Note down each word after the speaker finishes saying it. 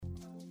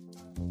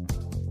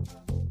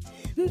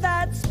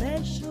That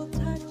special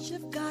touch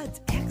of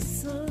God's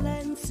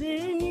excellence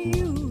in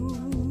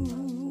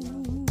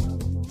you.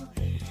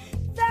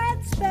 That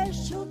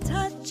special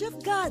touch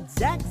of God's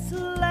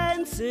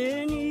excellence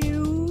in you.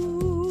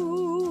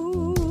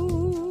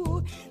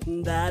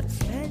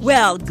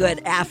 Well,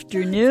 good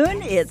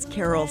afternoon. It's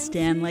Carol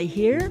Stanley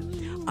here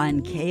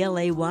on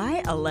KLAY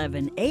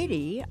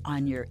 1180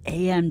 on your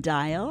AM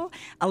dial,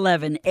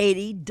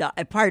 1180.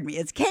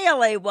 It's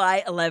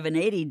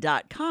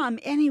KLAY1180.com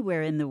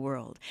anywhere in the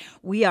world.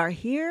 We are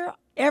here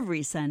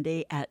every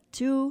Sunday at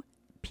 2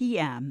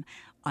 p.m.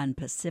 on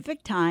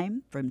Pacific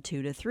time from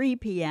 2 to 3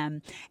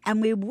 p.m. and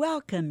we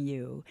welcome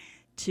you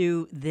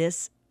to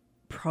this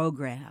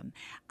program.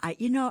 I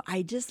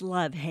just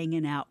love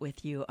hanging out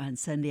with you on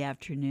Sunday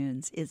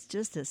afternoons. It's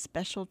just a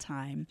special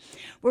time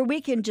where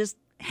we can just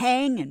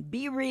hang and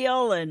be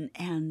real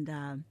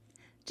and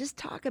just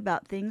talk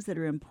about things that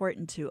are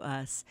important to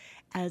us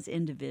as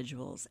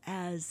individuals,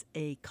 as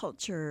a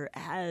culture,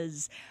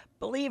 as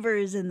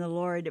believers in the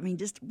Lord. I mean,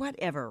 just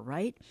whatever,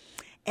 right?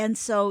 And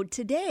so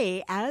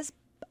today, as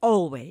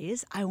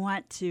always, I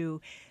want to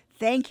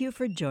thank you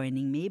for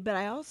joining me, but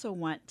I also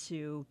want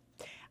to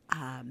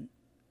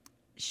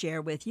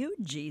share with you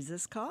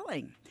Jesus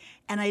Calling.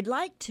 And I'd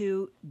like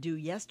to do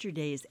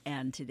yesterday's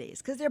and today's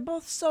because they're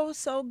both so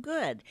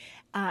good.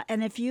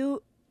 And if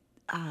you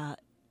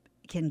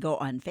can go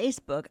on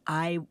Facebook,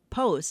 I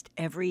post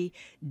every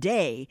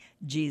day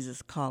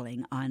Jesus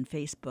Calling on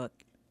Facebook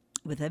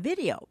with a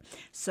video.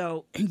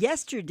 So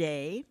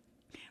yesterday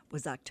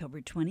was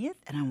October 20th,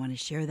 and I want to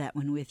share that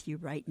one with you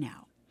right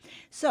now.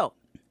 So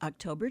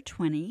October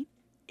 20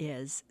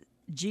 is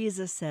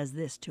Jesus says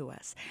this to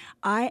us: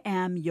 I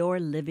am your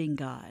living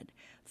God,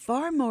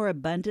 far more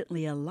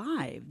abundantly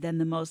alive than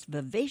the most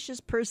vivacious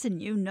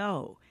person you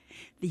know.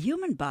 The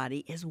human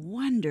body is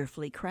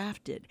wonderfully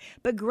crafted,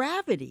 but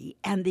gravity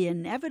and the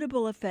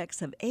inevitable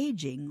effects of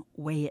aging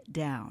weigh it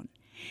down.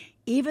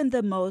 Even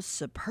the most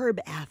superb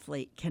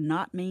athlete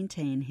cannot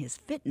maintain his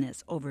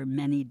fitness over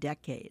many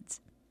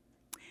decades.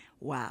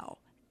 Wow.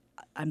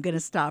 I'm going to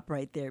stop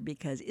right there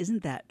because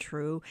isn't that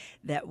true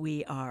that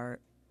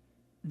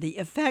the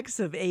effects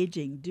of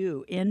aging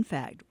do, in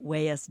fact,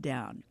 weigh us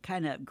down.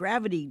 Kind of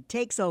gravity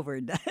takes over,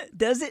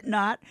 does it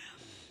not?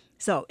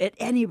 So at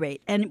any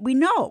rate, and we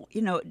know,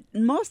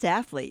 most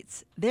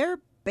athletes, they're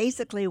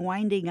basically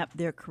winding up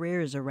their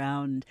careers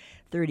around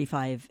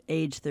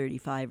age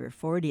 35 or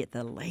 40 at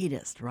the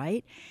latest,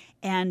 right?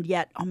 And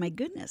yet, oh my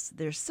goodness,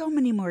 there's so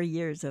many more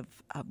years of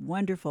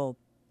wonderful,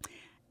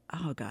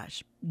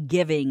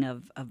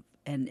 giving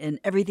and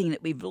everything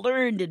that we've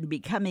learned and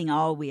becoming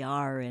all we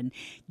are and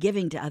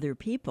giving to other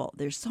people.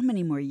 There's so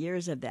many more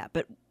years of that.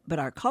 But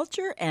our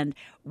culture and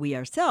we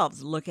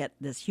ourselves look at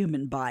this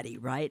human body,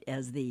 right,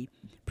 as the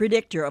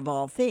predictor of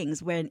all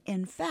things, when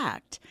in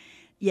fact,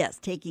 yes,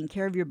 taking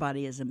care of your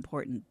body is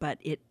important, but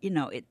we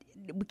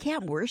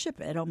can't worship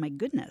it. Oh my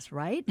goodness,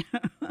 right?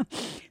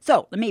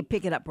 So let me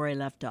pick it up where I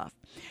left off.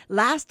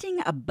 Lasting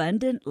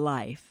abundant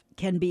life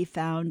can be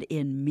found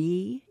in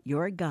me,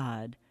 your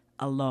God,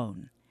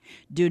 alone.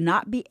 Do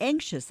not be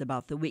anxious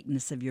about the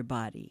weakness of your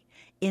body.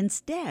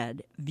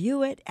 Instead,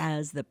 view it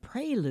as the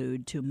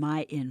prelude to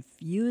my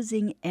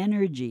infusing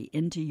energy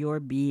into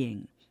your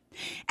being.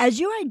 As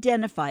you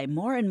identify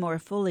more and more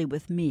fully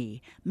with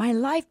me, my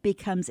life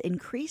becomes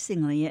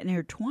increasingly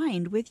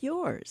intertwined with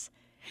yours.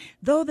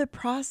 Though the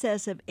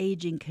process of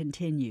aging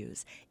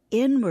continues,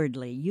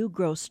 inwardly you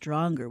grow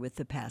stronger with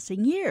the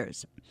passing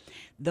years.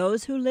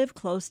 Those who live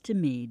close to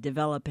me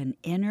develop an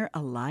inner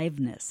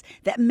aliveness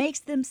that makes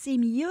them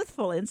seem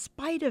youthful in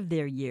spite of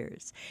their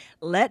years.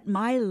 Let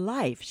my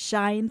life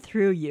shine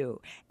through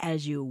you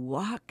as you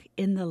walk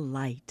in the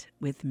light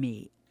with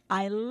me.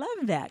 I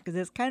love that because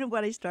that's kind of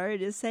what I started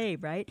to say,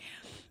 right?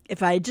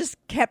 If I just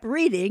kept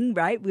reading,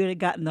 right, we would have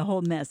gotten the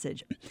whole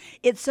message.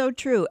 It's so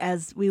true.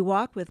 As we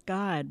walk with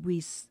God,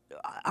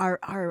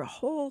 our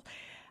whole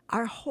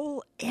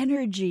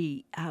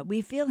energy,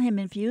 we feel Him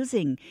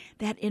infusing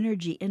that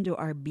energy into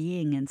our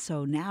being. And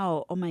so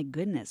now, oh my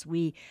goodness,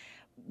 we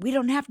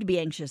don't have to be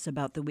anxious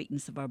about the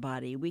weakness of our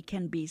body. We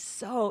can be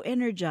so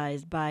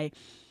energized by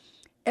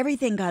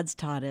everything God's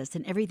taught us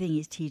and everything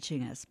He's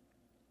teaching us.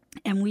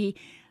 And we,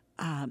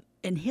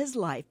 in His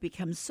life,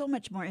 become so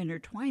much more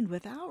intertwined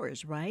with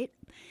ours, right?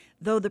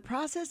 Though the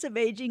process of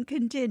aging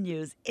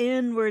continues,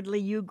 inwardly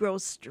you grow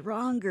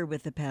stronger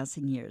with the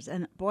passing years.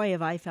 And boy,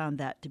 have I found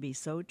that to be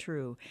so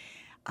true.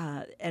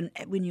 And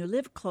when you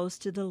live close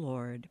to the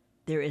Lord,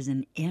 there is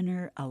an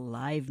inner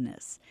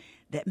aliveness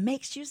that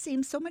makes you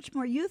seem so much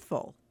more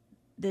youthful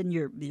than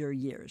your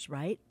years,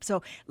 right?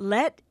 So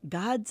let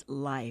God's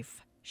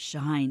life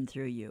shine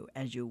through you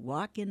as you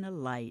walk in the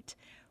light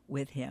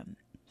with Him.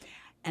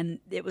 And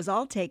it was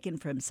all taken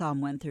from Psalm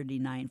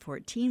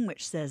 139:14,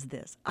 which says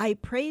this: I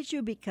praise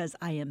you because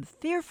I am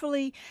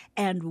fearfully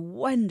and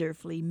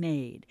wonderfully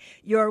made.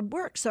 Your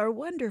works are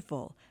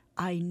wonderful.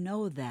 I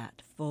know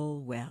that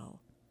full well.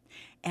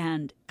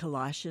 And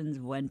Colossians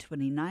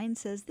 1:29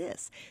 says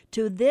this,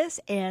 "To this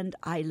end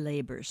I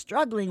labor,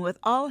 struggling with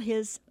all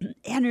his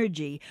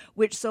energy,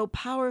 which so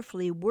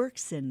powerfully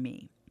works in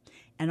me."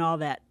 And all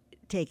that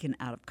taken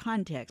out of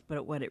context,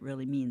 but what it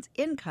really means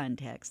in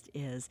context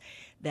is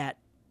that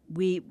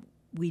we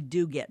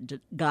do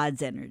get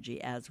God's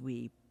energy as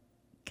we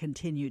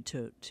continue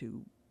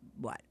to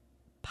what?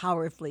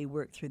 Powerfully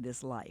work through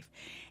this life.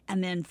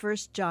 And then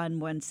 1 John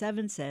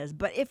 1:7 says,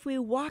 "But if we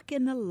walk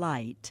in the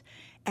light,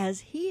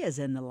 as he is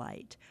in the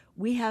light,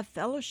 we have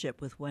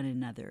fellowship with one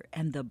another,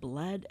 and the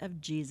blood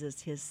of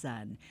Jesus, his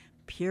Son,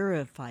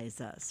 purifies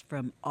us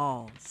from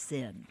all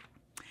sin."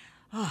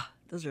 Ah,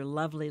 those are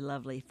lovely,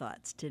 lovely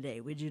thoughts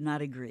today. Would you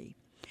not agree?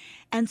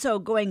 And so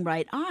going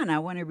right on, I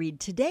want to read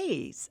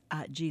today's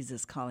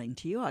Jesus Calling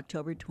to You,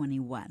 October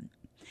 21.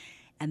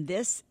 And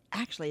this,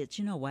 actually, it's,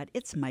 you know what?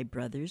 It's my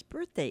brother's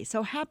birthday.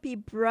 So happy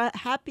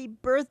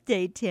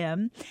birthday,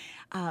 Tim,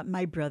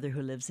 my brother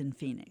who lives in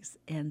Phoenix.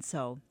 And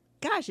so,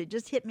 gosh, it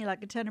just hit me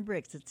like a ton of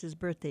bricks. It's his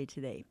birthday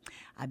today.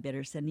 I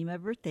better send him a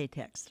birthday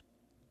text.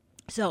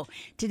 So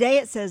today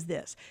it says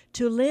this: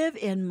 "To live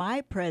in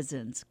my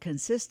presence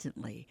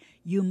consistently,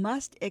 you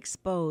must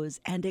expose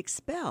and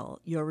expel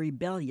your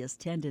rebellious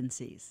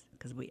tendencies,"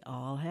 because we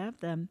all have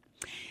them.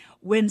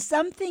 "When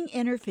something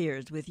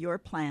interferes with your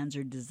plans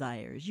or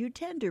desires, you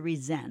tend to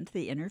resent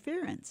the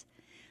interference.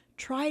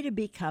 Try to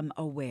become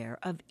aware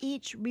of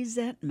each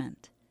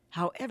resentment,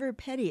 however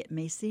petty it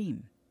may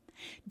seem.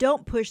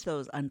 Don't push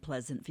those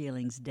unpleasant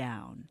feelings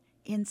down.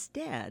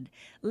 Instead,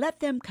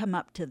 let them come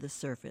up to the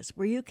surface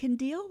where you can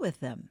deal with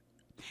them.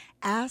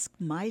 Ask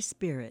my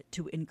Spirit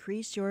to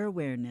increase your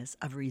awareness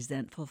of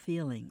resentful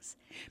feelings.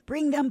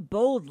 Bring them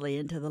boldly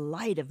into the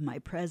light of my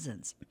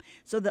presence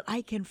so that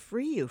I can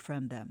free you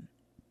from them.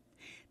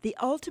 The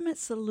ultimate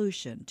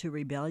solution to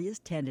rebellious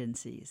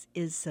tendencies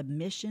is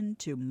submission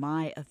to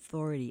my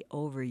authority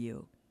over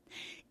you.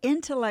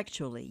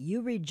 Intellectually,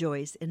 you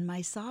rejoice in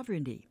my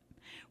sovereignty,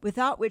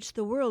 without which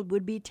the world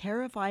would be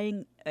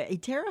a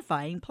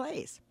terrifying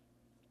place.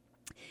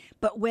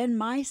 But when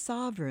my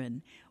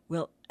sovereign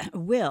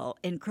will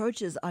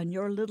encroaches on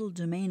your little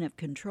domain of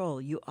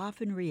control, you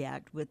often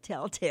react with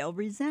telltale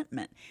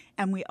resentment.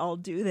 And we all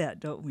do that,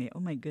 don't we? Oh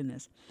my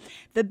goodness.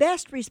 The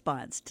best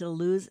response to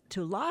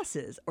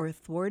losses or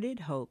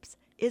thwarted hopes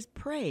is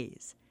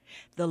praise.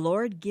 The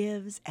Lord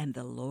gives and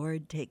the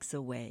Lord takes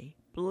away.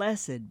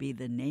 Blessed be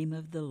the name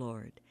of the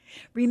Lord.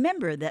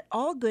 Remember that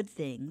all good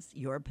things,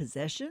 your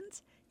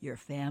possessions, your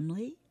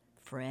family,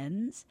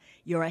 friends,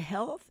 your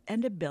health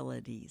and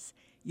abilities,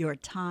 your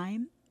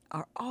time,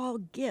 are all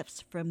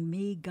gifts from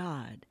me,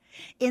 God.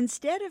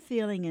 Instead of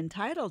feeling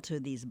entitled to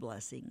these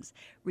blessings,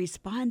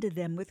 respond to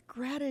them with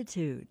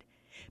gratitude.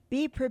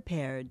 Be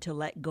prepared to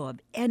let go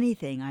of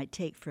anything I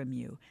take from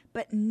you,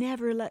 but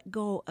never let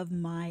go of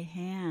my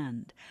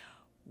hand.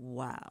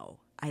 Wow,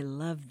 I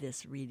love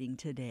this reading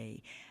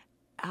today.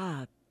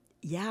 Ask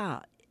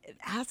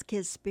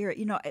his Spirit.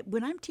 You know,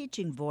 when I'm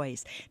teaching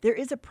voice, there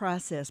is a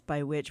process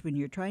by which, when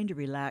you're trying to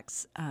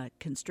relax,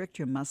 constrict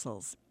your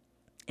muscles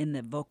in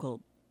the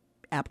vocal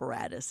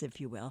apparatus, if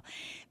you will,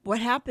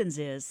 what happens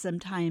is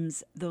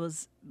sometimes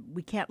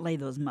we can't lay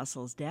those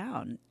muscles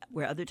down,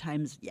 where other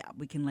times,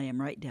 we can lay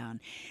them right down.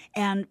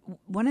 And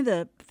one of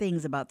the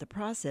things about the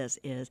process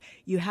is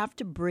you have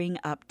to bring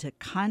up to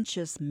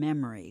conscious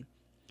memory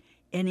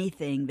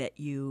anything that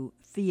you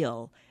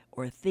feel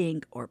or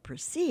think or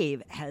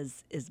perceive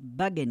is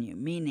bugging you,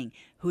 meaning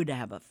who to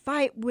have a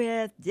fight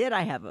with, did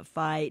I have a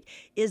fight,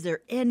 is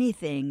there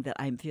anything that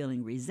I'm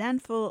feeling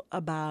resentful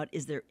about,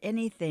 is there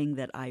anything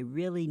that I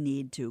really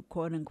need to,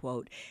 quote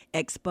unquote,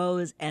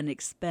 expose and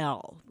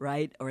expel,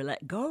 right, or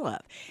let go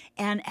of.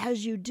 And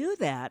as you do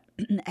that,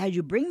 as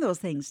you bring those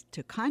things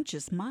to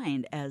conscious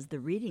mind, as the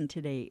reading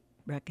today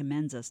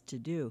recommends us to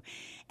do,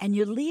 and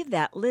you leave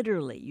that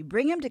literally, you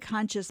bring them to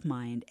conscious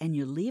mind and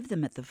you leave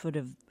them at the foot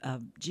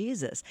of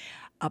Jesus,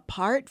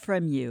 apart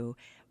from you,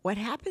 what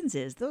happens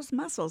is those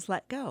muscles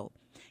let go.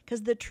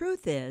 Because the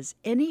truth is,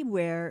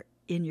 anywhere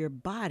in your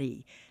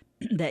body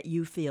that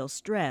you feel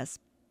stress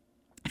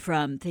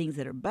from things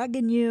that are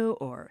bugging you,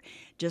 or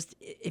just,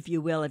 if you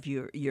will, if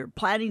you're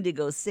planning to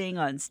go sing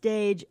on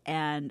stage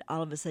and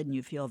all of a sudden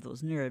you feel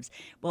those nerves,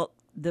 well,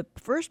 the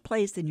first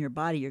place in your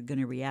body you're going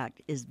to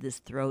react is this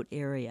throat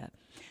area.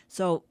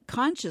 So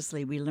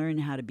consciously we learn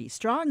how to be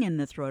strong in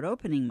the throat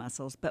opening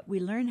muscles, but we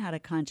learn how to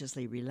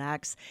consciously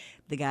relax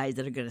the guys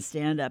that are going to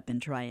stand up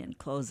and try and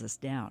close us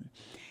down.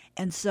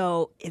 And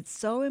so it's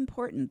so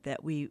important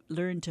that we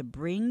learn to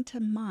bring to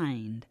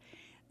mind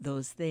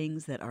those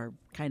things that are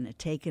kind of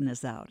taking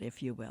us out,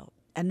 if you will.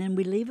 And then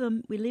we leave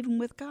them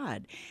with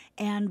God.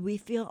 And we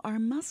feel our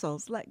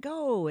muscles let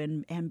go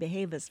and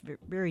behave us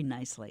very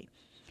nicely.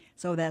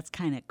 So that's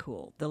kind of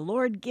cool. The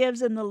Lord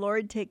gives and the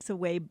Lord takes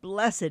away.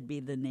 Blessed be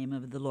the name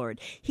of the Lord.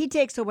 He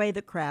takes away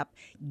the crap,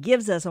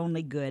 gives us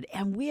only good,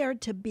 and we are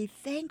to be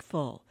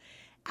thankful.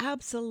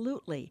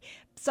 Absolutely.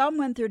 Psalm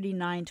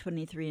 139,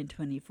 23 and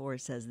 24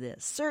 says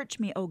this, "Search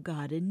me, O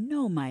God, and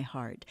know my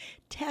heart.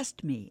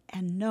 Test me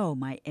and know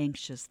my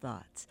anxious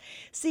thoughts.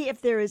 See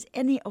if there is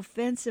any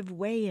offensive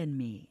way in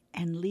me,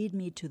 and lead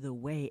me to the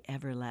way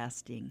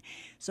everlasting."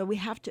 So we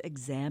have to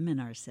examine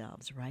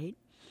ourselves, right?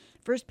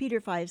 1 Peter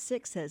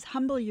 5:6 says,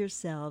 "Humble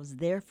yourselves,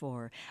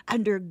 therefore,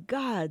 under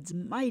God's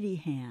mighty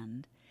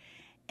hand."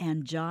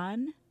 And Job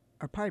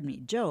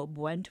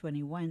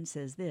 1:21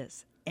 says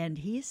this, "And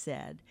he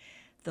said,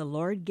 the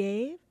Lord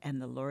gave,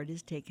 and the Lord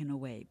is taken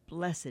away.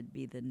 Blessed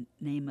be the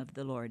name of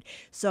the Lord."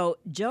 So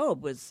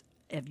Job was,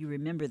 if you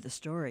remember the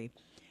story,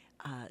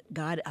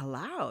 God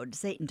allowed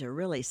Satan to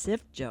really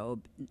sift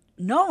Job,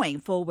 knowing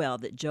full well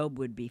that Job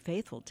would be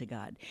faithful to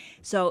God.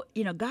 So,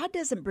 God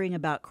doesn't bring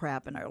about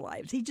crap in our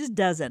lives. He just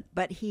doesn't.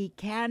 But he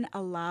can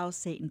allow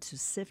Satan to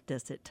sift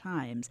us at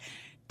times,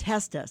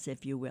 test us,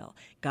 if you will.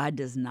 God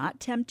does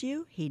not tempt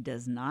you. He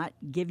does not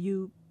give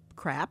you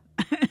crap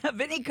of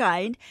any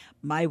kind,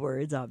 my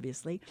words,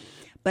 obviously,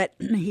 but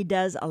he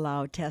does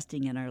allow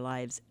testing in our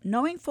lives,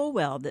 knowing full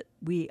well that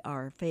we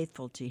are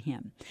faithful to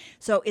him.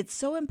 So it's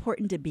so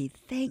important to be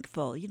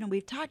thankful.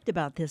 We've talked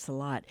about this a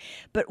lot,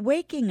 but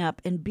waking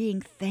up and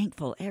being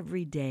thankful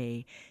every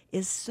day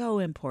is so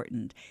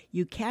important.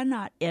 You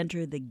cannot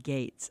enter the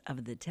gates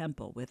of the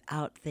temple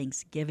without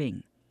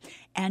thanksgiving.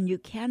 And you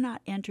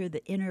cannot enter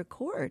the inner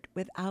court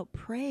without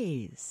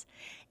praise.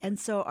 And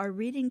so our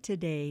reading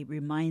today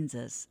reminds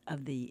us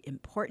of the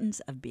importance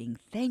of being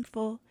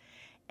thankful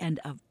and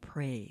of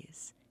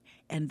praise.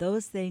 And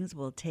those things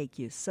will take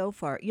you so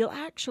far. You'll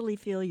actually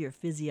feel your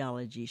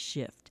physiology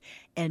shift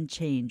and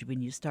change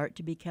when you start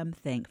to become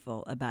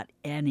thankful about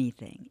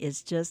anything.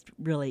 It's just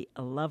really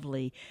a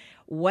lovely,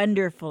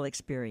 wonderful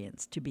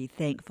experience to be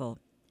thankful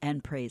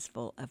and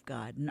praiseful of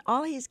God and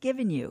all he's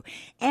given you,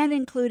 and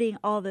including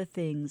all the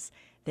things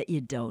that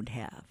you don't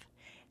have.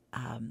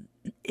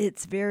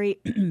 It's very,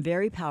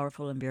 very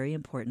powerful and very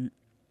important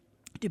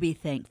to be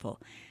thankful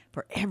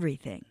for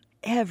everything,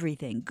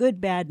 good,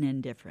 bad, and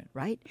indifferent,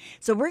 right?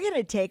 So we're going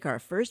to take our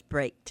first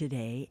break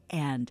today,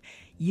 and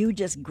you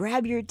just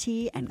grab your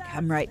tea and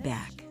come right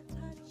back.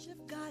 Touch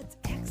of God's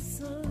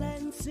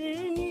excellence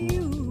in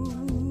you.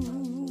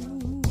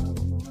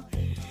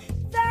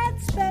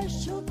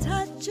 Special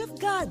touch of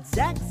God's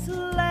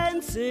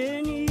excellence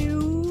in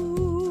you.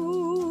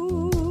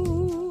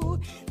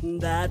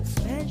 That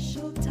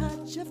special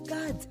touch of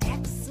God's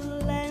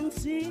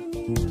excellence in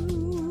you.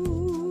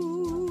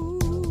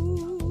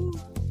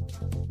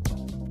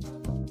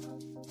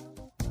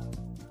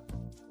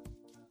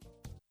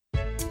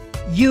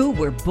 You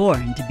were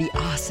born to be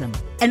awesome,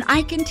 and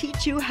I can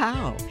teach you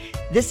how.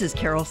 This is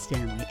Carol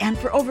Stanley, and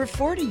for over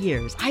 40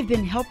 years, I've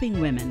been helping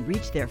women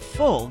reach their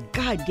full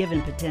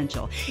God-given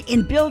potential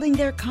in building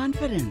their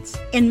confidence,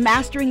 in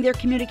mastering their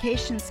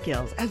communication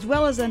skills, as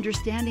well as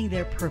understanding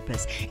their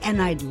purpose,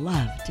 and I'd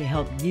love to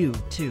help you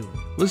too.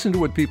 Listen to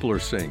what people are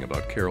saying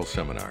about Carol's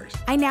seminars.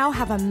 I now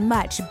have a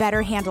much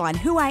better handle on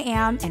who I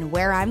am and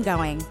where I'm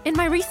going. In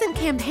my recent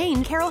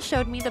campaign, Carol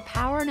showed me the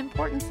power and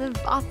importance of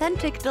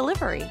authentic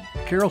delivery.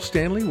 Carol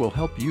Stanley will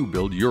help you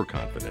build your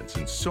confidence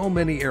in so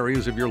many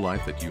areas of your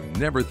life that you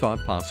never thought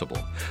possible.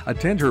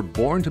 Attend her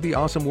Born to be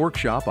Awesome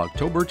workshop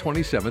October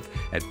 27th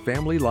at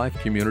Family Life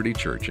Community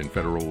Church in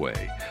Federal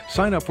Way.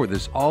 Sign up for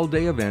this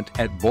all-day event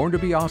at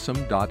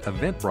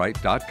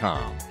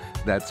borntobeawesome.eventbrite.com.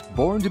 That's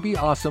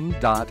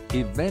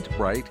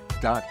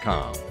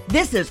borntobeawesome.eventbrite.com.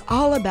 This is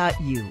all about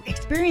you,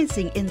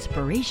 experiencing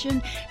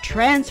inspiration,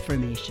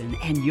 transformation,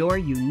 and your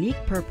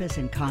unique purpose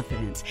and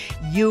confidence.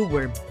 You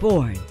were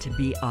born to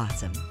be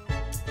awesome.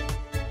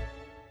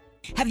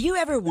 Have you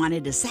ever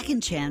wanted a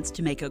second chance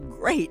to make a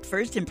great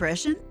first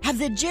impression? Have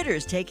the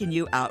jitters taken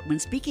you out when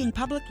speaking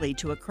publicly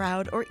to a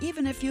crowd or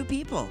even a few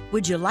people?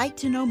 Would you like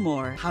to know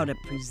more how to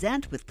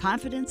present with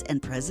confidence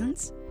and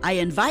presence? I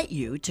invite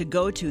you to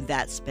go to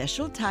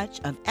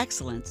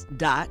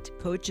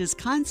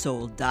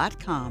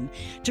thatspecialtouchofexcellence.coachesconsole.com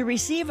to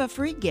receive a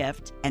free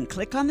gift and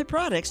click on the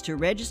products to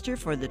register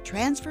for the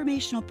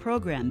transformational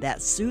program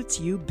that suits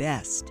you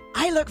best.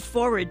 I look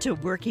forward to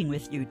working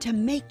with you to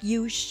make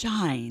you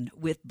shine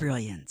with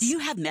brilliance. Do you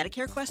have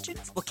Medicare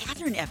questions? Well,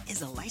 Catherine F.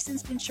 is a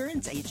licensed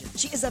insurance agent.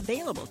 She is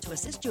available to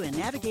assist you in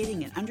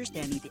navigating and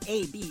understanding the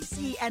A, B,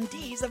 C, and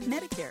D's of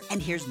Medicare.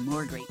 And here's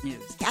more great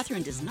news.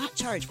 Catherine does not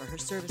charge for her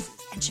services,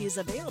 and she is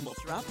available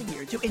throughout the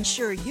year to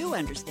ensure you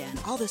understand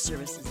all the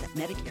services that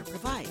Medicare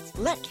provides.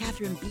 Let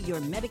Catherine be your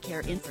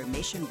Medicare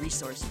information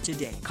resource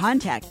today.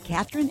 Contact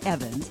Catherine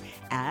Evans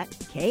at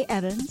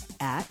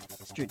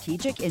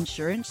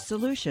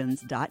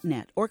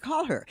kevans@strategicinsurancesolutions.net or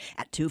call her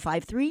at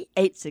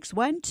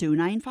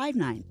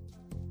 253-861-2959.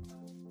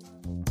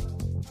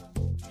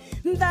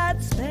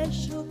 That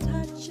special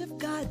touch of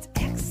God's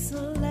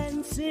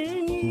excellence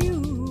in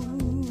you.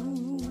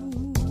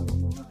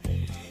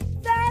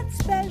 That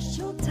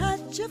special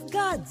touch of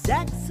God's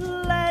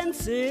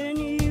excellence in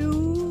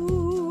you.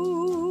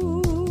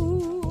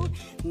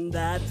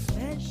 That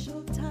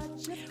special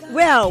touch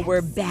Well,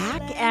 we're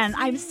back, and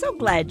I'm so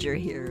glad you're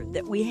here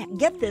that we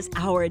get this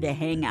hour to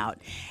hang out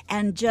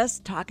and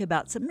just talk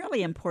about some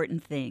really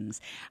important things.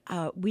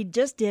 We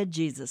just did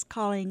Jesus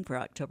Calling for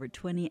October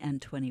 20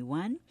 and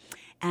 21.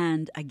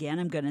 And again,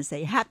 I'm going to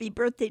say happy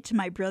birthday to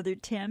my brother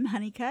Tim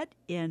Honeycutt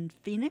in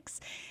Phoenix.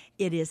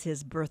 It is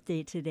his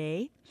birthday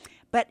today.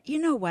 But you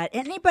know what?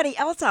 Anybody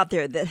else out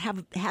there that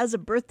has a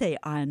birthday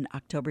on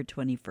October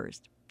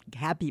 21st,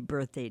 happy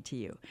birthday to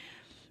you.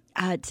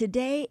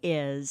 Today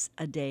is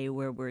a day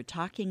where we're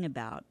talking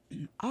about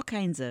all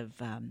kinds of,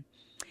 the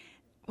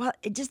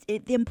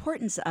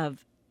importance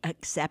of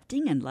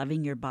accepting and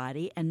loving your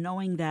body and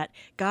knowing that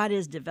God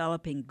is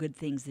developing good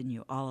things in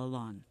you all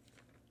along.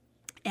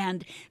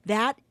 And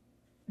that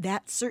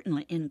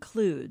certainly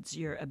includes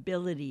your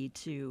ability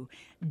to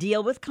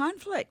deal with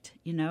conflict.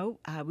 You know,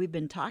 we've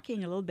been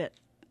talking a little bit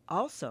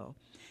also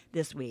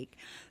this week,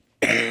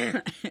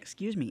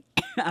 excuse me,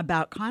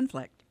 about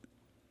conflict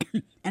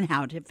and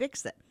how to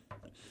fix it.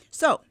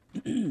 So,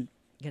 I'm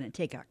going to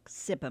take a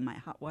sip of my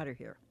hot water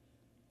here.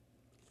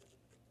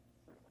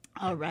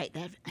 All right,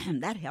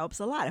 that helps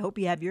a lot. I hope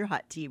you have your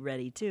hot tea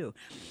ready too.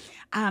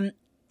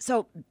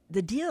 So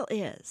the deal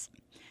is,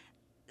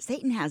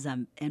 Satan has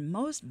a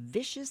most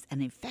vicious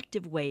and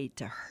effective way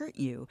to hurt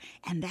you,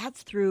 and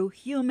that's through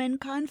human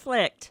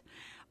conflict.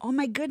 Oh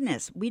my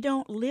goodness, we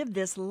don't live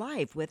this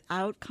life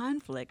without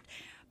conflict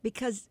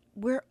because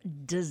we're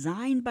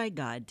designed by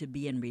God to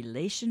be in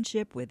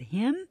relationship with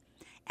Him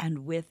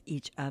and with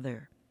each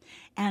other.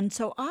 And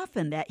so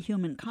often that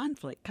human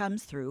conflict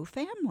comes through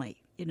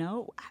family. You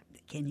know,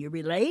 can you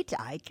relate?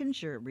 I can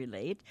sure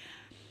relate.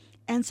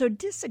 And so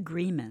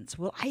disagreements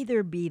will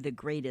either be the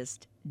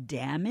greatest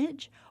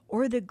damage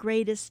or the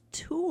greatest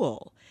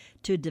tool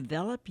to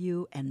develop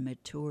you and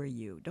mature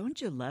you.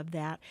 Don't you love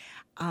that?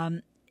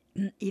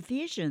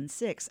 Ephesians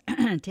 6,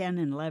 10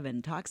 and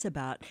 11 talks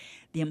about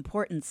the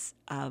importance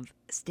of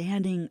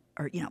standing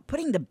or,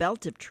 putting the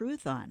belt of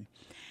truth on.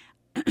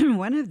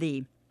 One of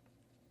the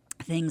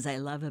things I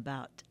love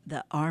about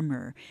the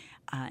armor,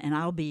 and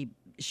I'll be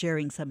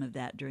sharing some of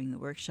that during the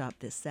workshop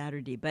this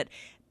Saturday, but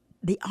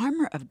the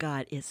armor of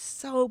God is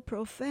so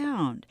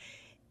profound.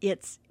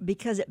 It's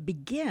because it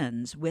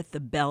begins with the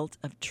belt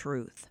of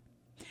truth.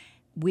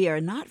 We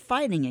are not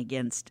fighting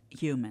against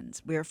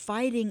humans. We're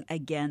fighting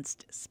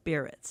against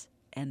spirits.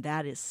 And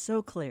that is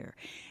so clear.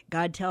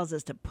 God tells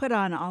us to put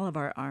on all of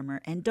our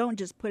armor and don't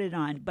just put it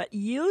on, but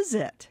use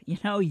it.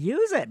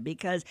 Use it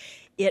because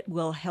it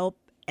will help.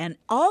 And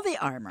all the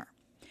armor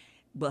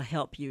will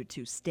help you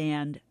to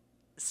stand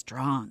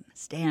strong,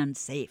 stand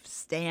safe,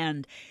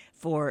 stand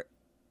for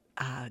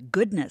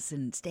goodness,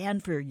 and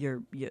stand for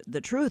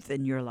the truth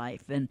in your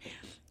life. And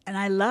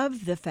I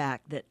love the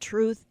fact that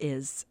truth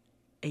is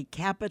a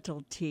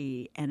capital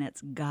T, and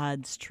it's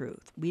God's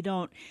truth. We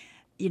don't,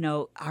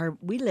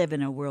 we live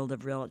in a world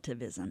of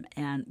relativism,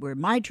 and where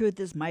my truth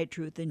is my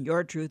truth, and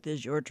your truth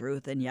is your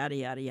truth, and yada,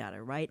 yada,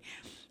 yada, right?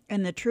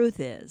 And the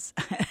truth is,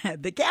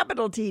 the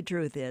capital T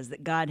truth is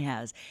that God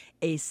has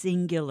a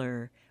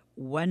singular,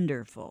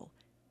 wonderful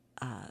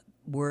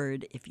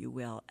word, if you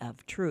will,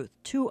 of truth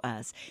to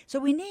us. So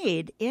we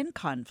need, in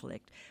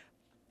conflict,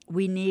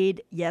 we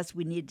need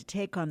to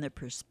take on the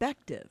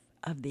perspective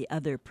of the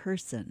other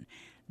person.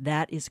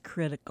 That is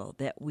critical,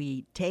 that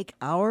we take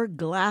our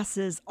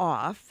glasses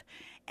off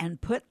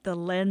and put the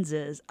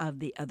lenses of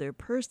the other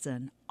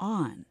person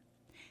on.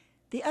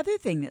 The other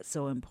thing that's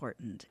so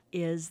important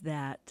is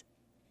that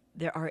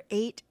there are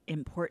 8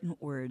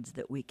 important words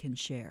that we can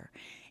share,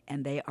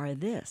 and they are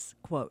this,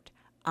 quote,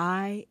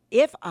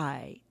 if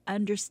I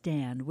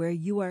understand where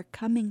you are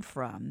coming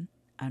from,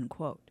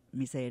 unquote. Let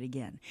me say it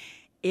again.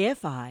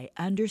 If I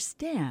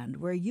understand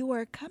where you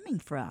are coming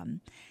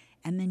from,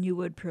 and then you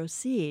would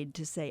proceed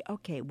to say,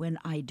 okay, when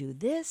I do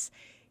this,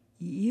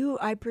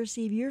 I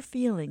perceive you're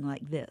feeling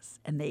like this.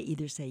 And they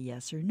either say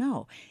yes or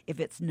no. If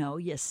it's no,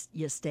 you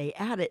stay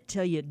at it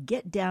till you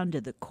get down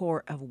to the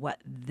core of what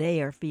they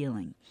are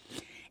feeling.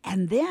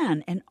 And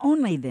then, and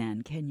only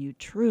then, can you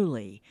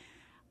truly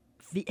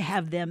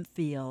have them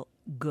feel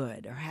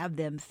good, or have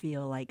them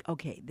feel like,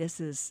 okay, this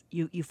is,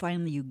 you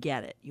finally, you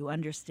get it. You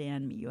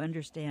understand me. You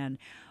understand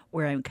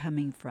where I'm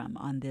coming from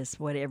on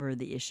this, whatever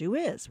the issue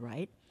is,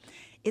 right?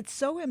 It's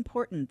so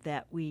important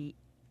that we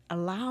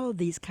allow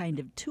these kind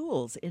of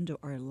tools into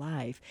our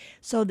life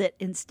so that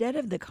instead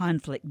of the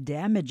conflict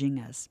damaging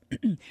us,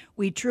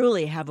 we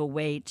truly have a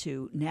way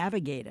to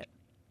navigate it.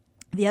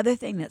 The other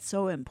thing that's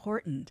so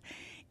important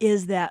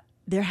is that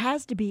there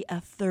has to be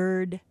a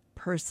third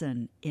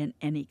person in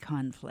any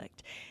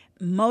conflict.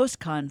 Most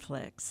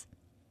conflicts,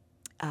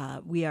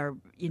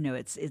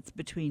 it's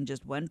between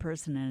just one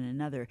person and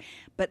another.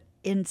 But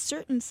in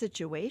certain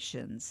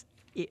situations,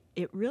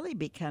 it really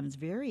becomes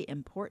very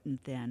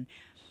important then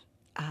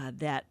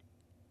that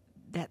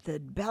the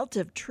belt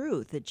of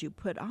truth that you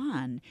put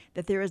on,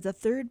 that there is a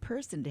third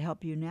person to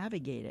help you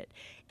navigate it.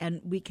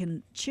 And we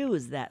can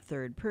choose that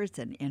third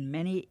person. In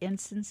many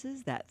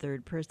instances, that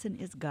third person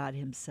is God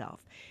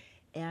Himself.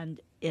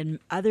 And in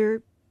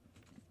other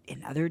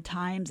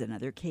times, in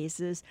other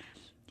cases,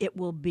 it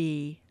will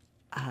be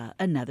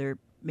another.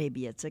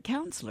 Maybe it's a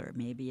counselor.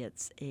 Maybe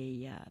it's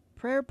a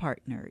prayer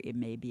partner.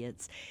 Maybe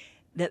it's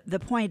the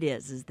point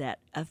is that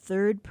a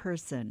third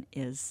person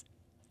is,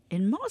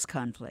 in most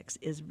conflicts,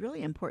 is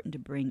really important to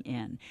bring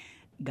in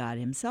God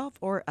Himself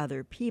or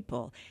other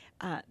people.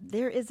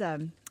 There is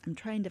I'm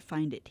trying to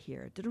find it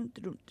here.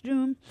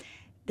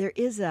 There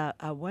is a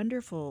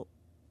wonderful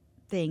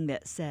thing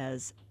that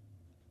says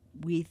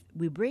we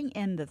bring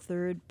in the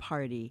third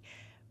party,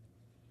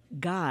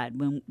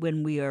 God.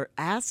 When we are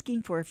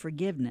asking for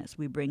forgiveness,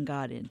 we bring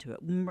God into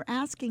it. When we're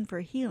asking for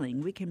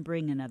healing, we can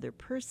bring another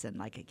person,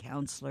 like a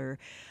counselor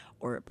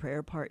or a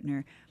prayer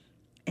partner.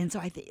 And so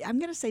I'm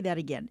going to say that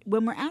again.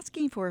 When we're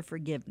asking for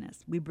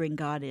forgiveness, we bring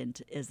God in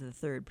as the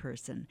third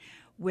person.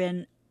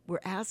 When we're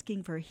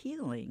asking for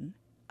healing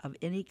of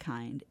any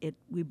kind,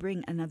 we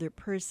bring another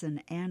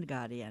person and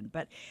God in.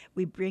 But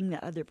we bring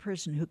the other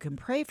person who can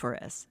pray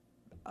for us,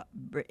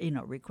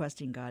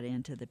 requesting God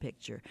into the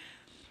picture.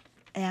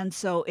 And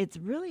so it's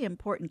really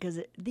important because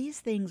these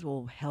things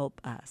will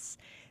help us.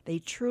 They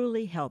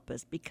truly help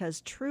us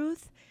because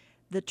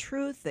the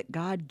truth that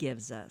God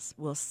gives us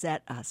will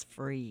set us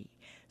free.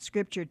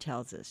 Scripture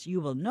tells us,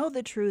 you will know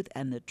the truth,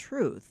 and the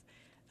truth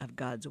of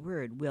God's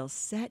word will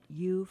set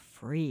you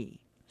free.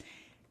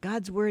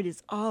 God's word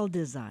is all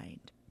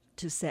designed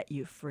to set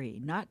you free,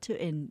 not to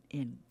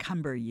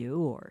encumber you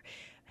or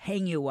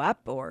hang you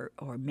up or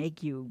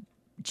make you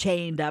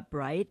chained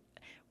upright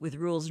with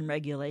rules and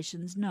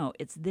regulations. No,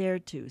 it's there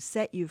to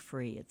set you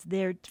free. It's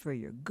there for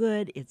your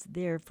good. It's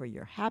there for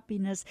your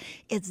happiness.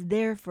 It's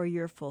there for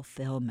your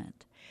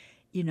fulfillment.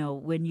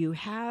 When you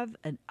have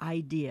an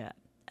idea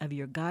of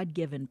your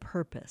God-given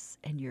purpose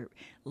and you're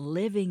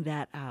living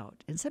that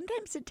out, and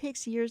sometimes it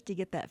takes years to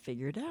get that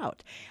figured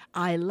out.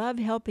 I love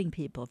helping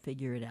people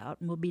figure it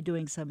out, and we'll be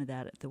doing some of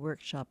that at the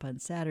workshop on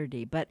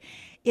Saturday. But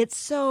it's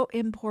so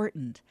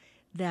important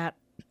that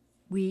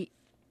we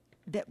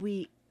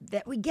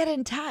get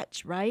in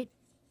touch, right,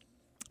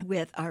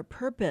 with our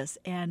purpose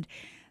and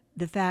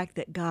the fact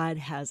that God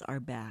has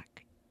our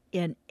back.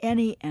 In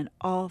any and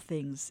all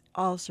things,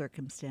 all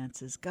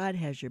circumstances, God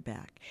has your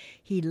back.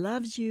 He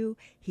loves you.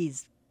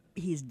 He's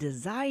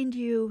designed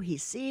you. He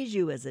sees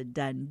you as a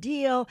done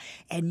deal.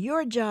 And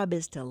your job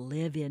is to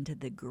live into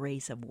the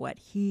grace of what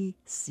He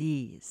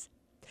sees.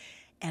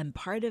 And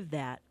part of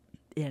that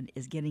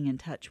is getting in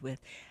touch with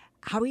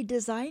how He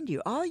designed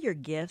you. All your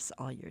gifts,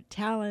 all your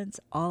talents,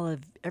 all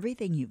of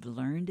everything you've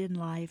learned in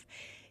life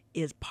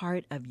is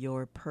part of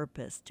your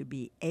purpose, to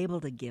be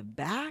able to give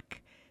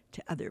back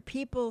to other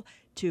people,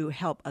 to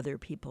help other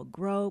people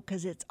grow,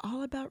 because it's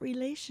all about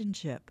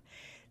relationship.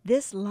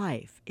 This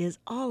life is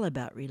all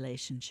about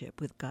relationship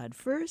with God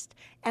first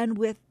and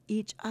with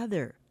each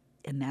other.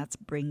 And that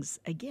brings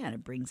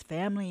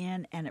family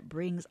in, and it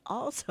brings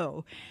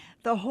also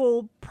the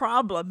whole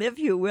problem, if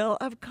you will,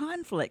 of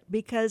conflict,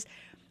 because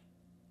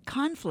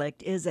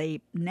conflict is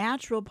a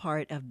natural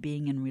part of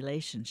being in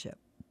relationship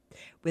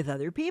with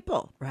other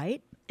people,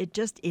 right? It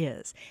just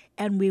is.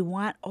 And we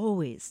want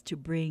always to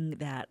bring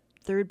that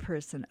third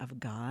person of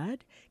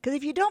God, because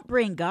if you don't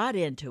bring God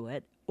into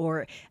it,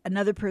 or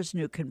another person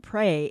who can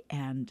pray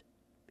and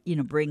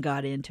bring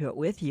God into it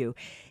with you,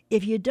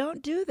 if you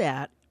don't do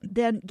that,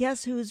 then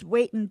guess who's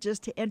waiting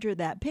just to enter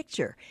that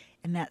picture?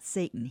 And that's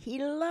Satan.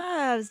 He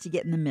loves to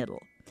get in the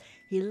middle.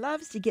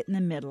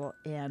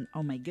 And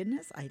oh my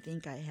goodness, I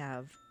think I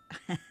have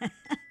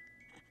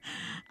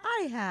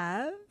I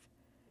have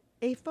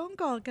a phone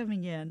call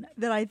coming in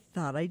that I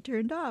thought I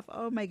turned off.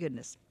 Oh my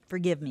goodness.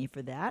 Forgive me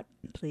for that,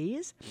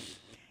 please.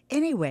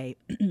 Anyway,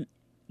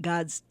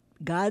 God's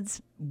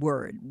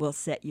word will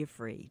set you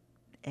free.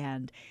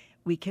 And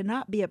we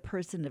cannot be a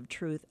person of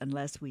truth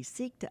unless we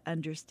seek to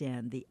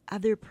understand the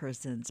other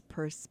person's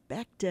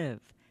perspective.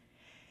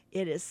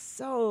 It is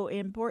so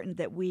important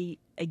that we,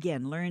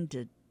 again, learn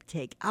to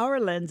take our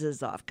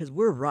lenses off, because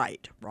we're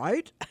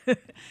right?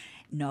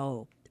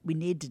 No, we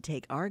need to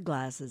take our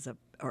glasses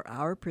or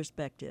our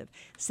perspective,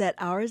 set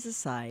ours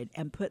aside,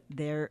 and put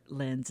their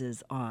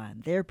lenses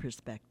on, their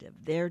perspective,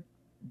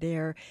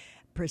 their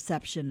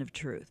perception of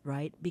truth,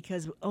 right?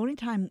 Because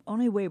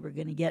only way we're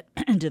going to get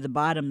to the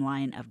bottom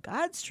line of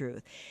God's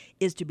truth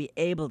is to be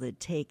able to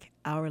take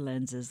our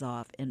lenses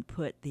off and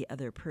put the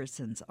other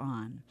person's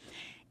on,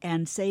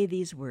 and say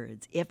these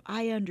words: if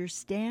I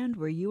understand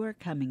where you are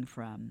coming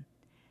from,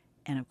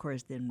 and of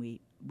course then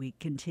we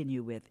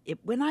continue with,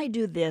 when I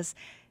do this,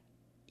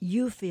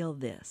 you feel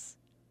this.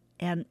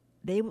 And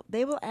they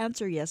will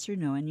answer yes or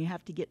no, and you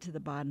have to get to the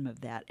bottom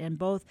of that. And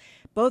both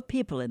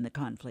people in the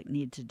conflict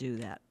need to do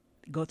that,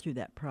 go through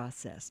that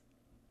process.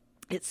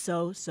 It's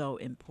so, so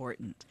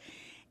important.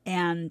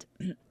 And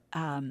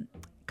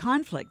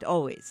conflict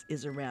always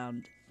is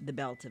around the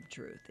belt of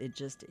truth. It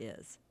just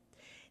is.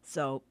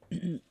 So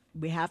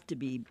we have to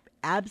be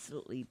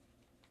absolutely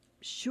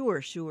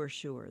sure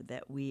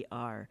that we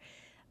are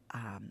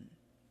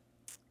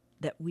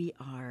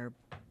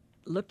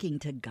looking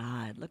to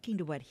God, looking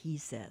to what He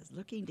says,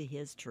 looking to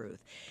His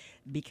truth,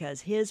 because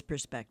His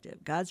perspective,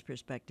 God's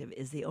perspective,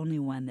 is the only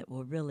one that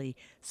will really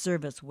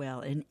serve us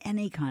well in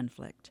any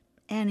conflict,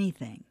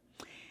 anything.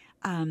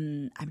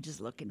 I'm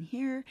just looking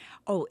here.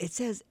 Oh, it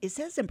says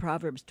in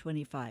Proverbs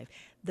 25,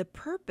 the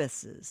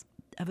purposes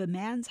of a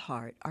man's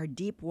heart are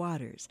deep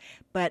waters,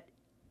 but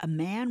a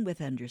man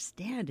with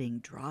understanding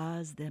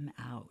draws them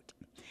out.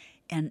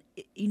 And,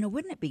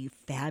 wouldn't it be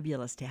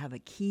fabulous to have a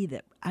key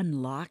that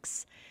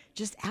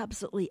just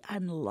absolutely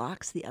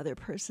unlocks the other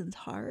person's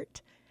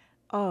heart?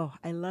 Oh,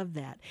 I love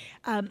that.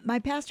 My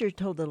pastor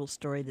told a little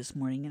story this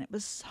morning, and it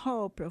was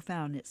so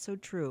profound. It's so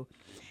true.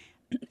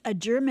 A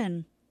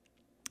German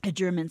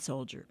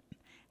soldier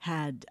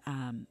had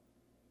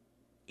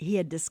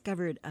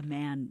discovered a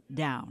man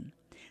down.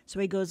 So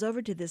he goes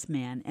over to this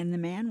man, and the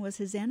man was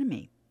his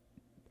enemy.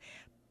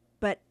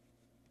 But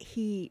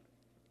he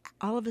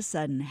all of a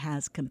sudden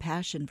has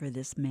compassion for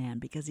this man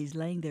because he's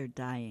laying there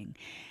dying.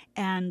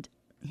 And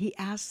he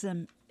asks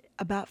him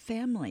about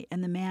family,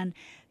 and the man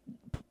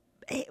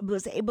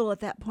was able at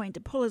that point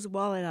to pull his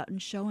wallet out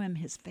and show him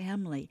his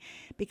family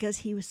because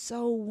he was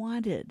so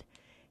wanted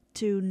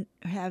to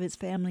have his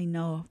family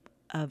know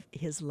of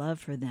his love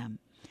for them.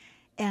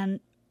 And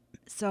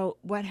so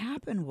what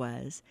happened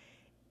was,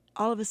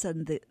 all of a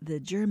sudden, the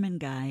German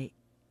guy,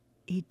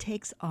 he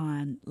takes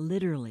on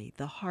literally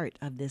the heart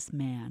of this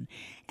man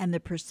and the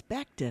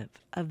perspective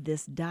of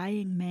this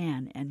dying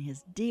man and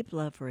his deep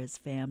love for his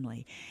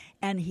family.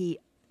 And he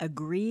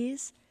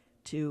agrees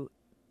to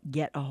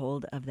get a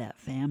hold of that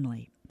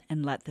family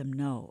and let them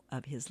know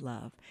of his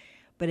love.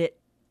 But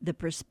the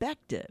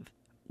perspective,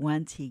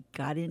 once he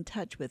got in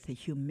touch with the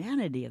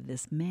humanity of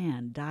this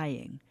man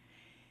dying,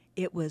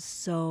 it was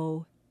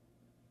so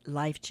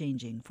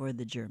life-changing for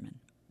the German.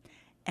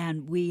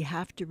 And we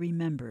have to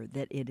remember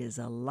that it is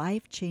a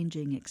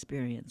life-changing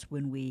experience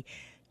when we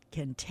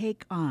can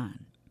take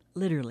on,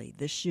 literally,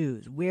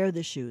 wear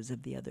the shoes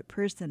of the other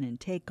person and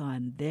take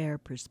on their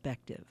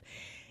perspective.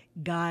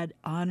 God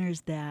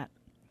honors that.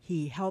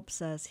 He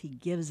helps us. He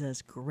gives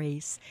us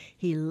grace.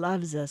 He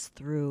loves us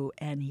through,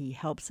 and he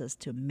helps us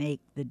to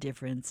make the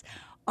difference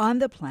on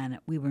the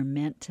planet we were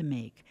meant to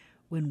make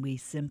when we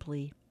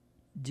simply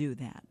do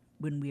that,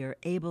 when we are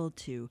able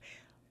to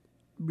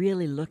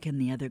really look in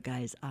the other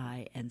guy's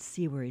eye and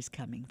see where he's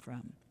coming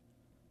from.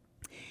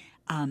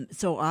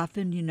 So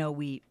often,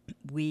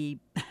 we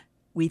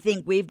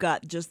think we've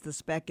got just the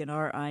speck in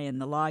our eye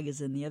and the log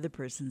is in the other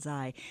person's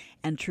eye,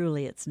 and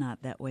truly it's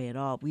not that way at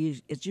all.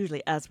 It's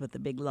usually us with the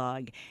big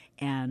log,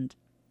 and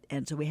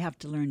so we have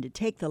to learn to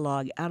take the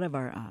log out of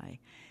our eye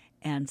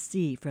and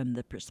see from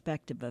the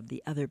perspective of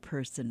the other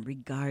person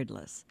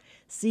regardless.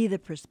 See the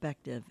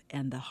perspective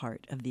and the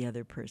heart of the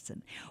other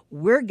person.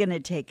 We're going to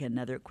take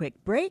another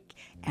quick break,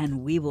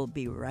 and we will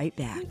be right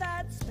back.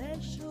 That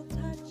special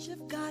touch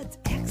of God's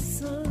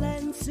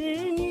excellence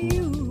in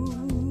you.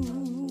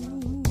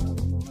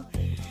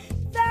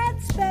 That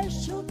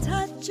special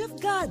touch of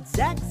God's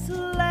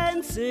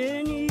excellence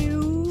in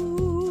you.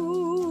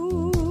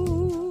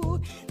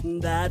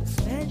 That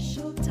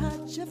special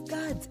touch of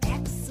God's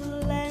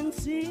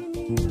excellence in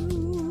you.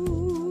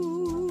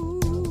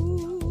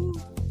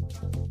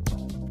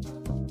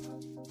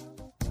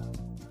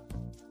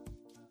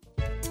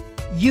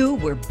 You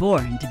were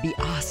born to be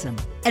awesome,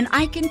 and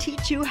I can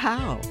teach you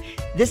how.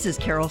 This is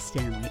Carol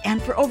Stanley,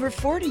 and for over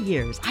 40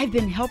 years, I've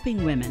been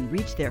helping women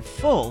reach their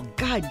full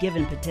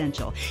God-given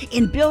potential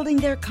in building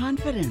their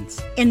confidence,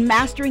 in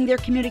mastering their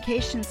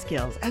communication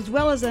skills, as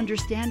well as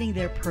understanding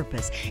their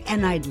purpose,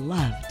 and I'd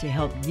love to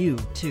help you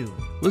too.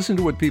 Listen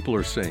to what people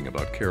are saying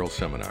about Carol's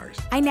seminars.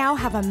 I now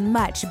have a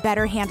much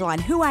better handle on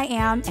who I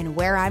am and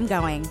where I'm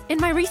going. In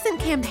my recent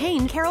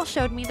campaign, Carol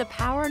showed me the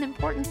power and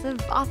importance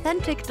of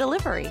authentic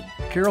delivery.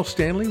 Carol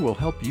Stanley will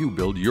help you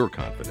build your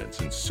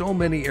confidence in so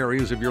many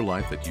areas of your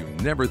life that you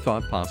never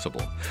thought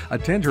possible.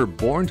 Attend her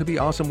Born to be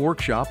Awesome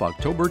workshop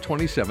October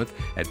 27th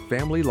at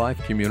Family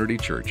Life Community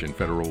Church in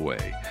Federal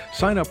Way.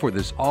 Sign up for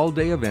this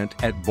all-day event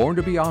at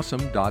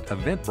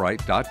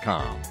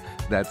borntobeawesome.eventbrite.com.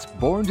 That's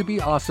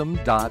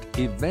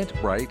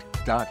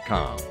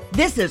borntobeawesome.eventbrite.com.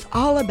 This is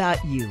all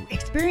about you,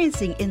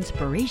 experiencing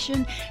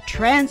inspiration,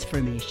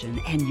 transformation,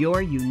 and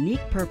your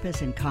unique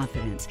purpose and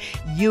confidence.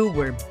 You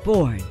were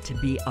born to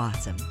be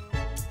awesome.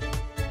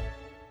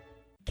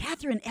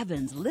 Catherine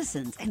Evans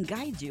listens and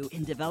guides you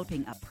in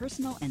developing a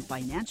personal and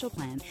financial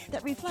plan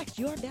that reflects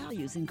your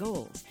values and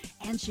goals.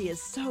 And she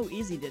is so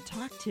easy to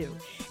talk to.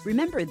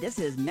 Remember, this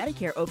is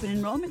Medicare open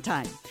enrollment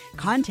time.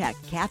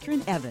 Contact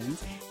Catherine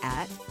Evans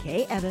at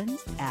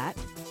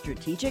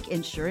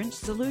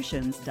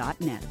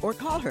kevans@strategicinsurancesolutions.net or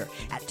call her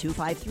at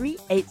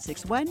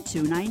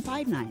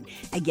 253-861-2959.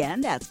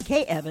 Again, that's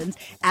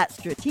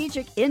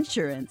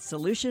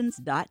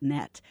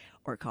kevans@strategicinsurancesolutions.net.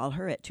 Or call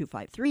her at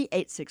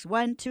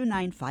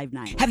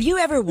 253-861-2959. Have you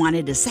ever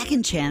wanted a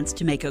second chance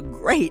to make a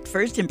great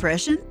first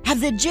impression?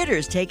 Have the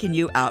jitters taken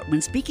you out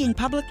when speaking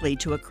publicly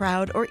to a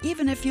crowd or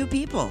even a few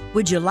people?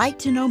 Would you like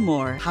to know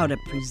more how to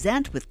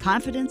present with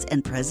confidence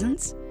and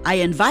presence? I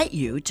invite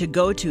you to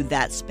go to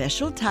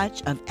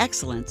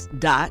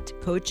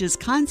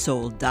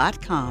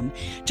thatspecialtouchofexcellence.coachesconsole.com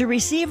to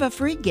receive a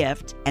free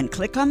gift and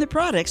click on the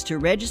products to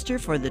register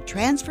for the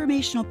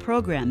transformational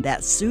program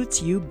that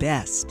suits you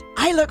best.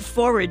 I look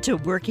forward to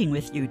working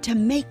with you to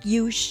make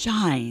you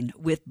shine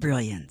with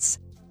brilliance.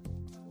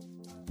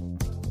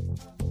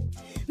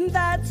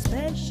 That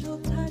special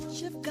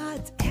touch of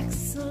God's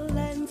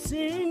excellence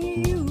in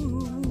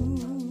you.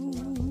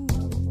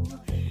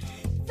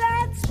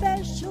 That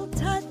special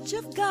touch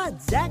of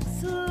God's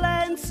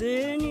excellence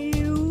in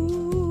you.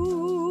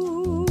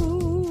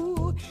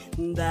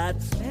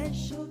 That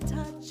special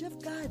touch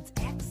of God's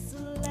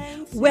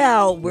excellence.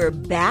 Well, we're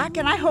back,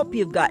 and I hope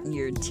you've gotten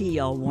your tea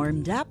all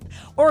warmed up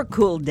or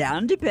cooled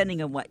down,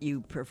 depending on what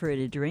you prefer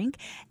to drink.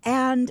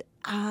 And,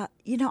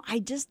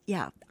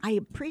 I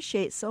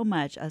appreciate so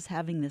much us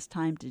having this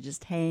time to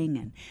just hang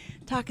and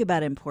talk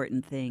about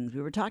important things.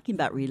 We were talking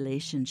about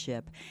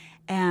relationship,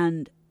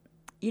 and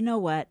you know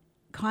what?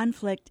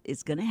 Conflict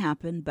is going to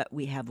happen, but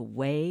we have a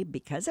way,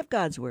 because of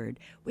God's word,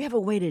 we have a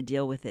way to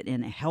deal with it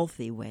in a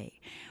healthy way,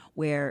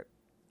 where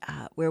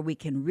we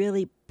can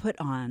really put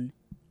on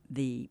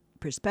the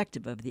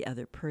perspective of the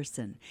other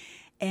person.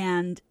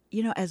 And,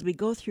 as we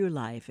go through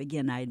life,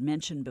 again, I had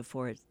mentioned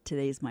before,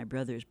 today's my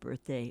brother's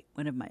birthday.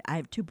 I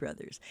have two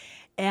brothers.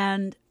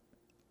 And,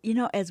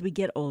 as we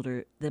get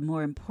older, the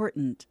more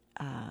important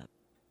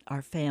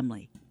our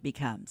family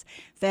becomes.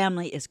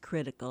 Family is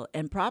critical.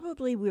 And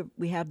probably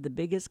we have the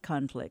biggest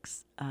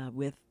conflicts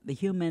with the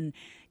human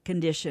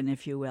condition,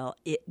 if you will,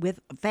 with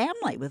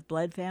family, with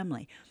blood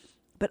family.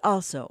 But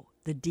also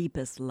the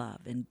deepest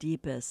love and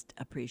deepest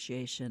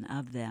appreciation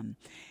of them.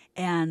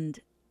 And,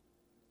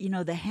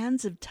 the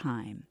hands of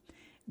time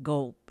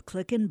go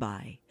clicking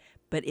by,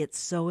 but it's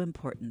so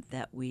important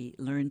that we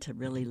learn to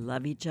really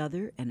love each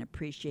other and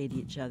appreciate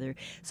each other.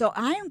 So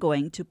I am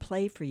going to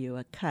play for you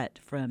a cut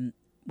from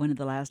one of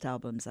the last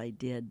albums I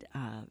did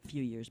a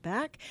few years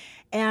back,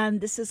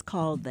 and this is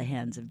called The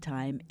Hands of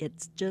Time.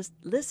 It's just,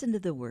 listen to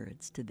the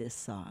words to this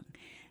song.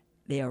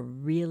 They are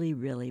really,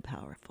 really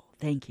powerful.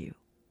 Thank you.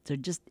 So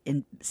just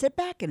sit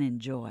back and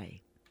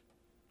enjoy.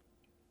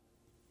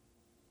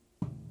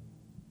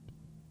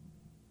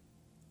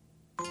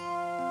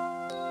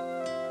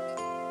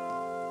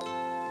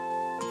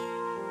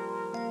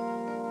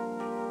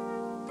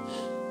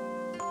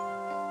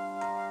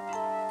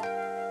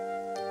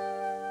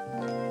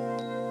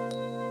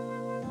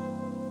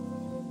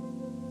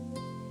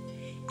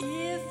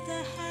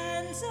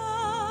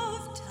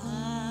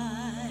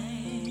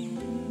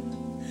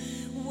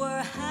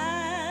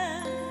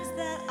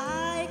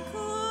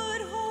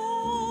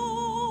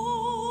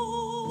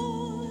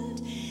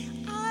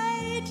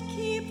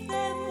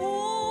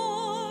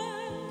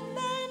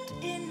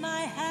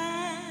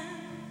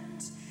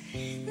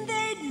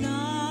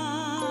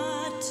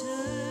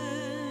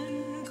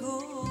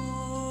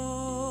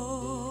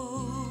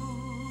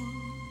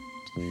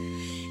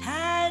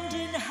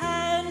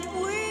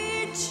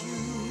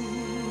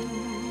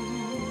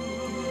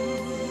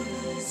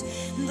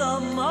 The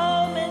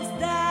moments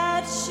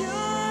that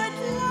should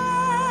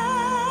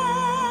last,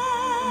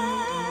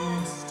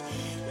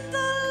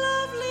 the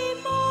lovely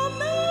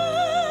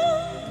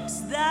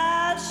moments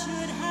that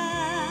should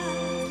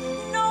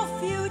have no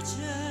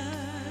future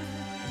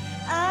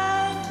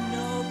and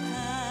no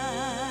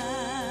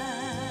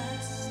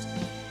past.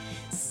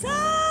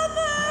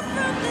 Summer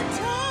from the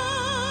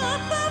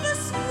top of a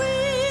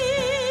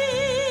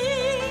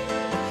swing,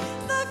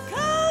 the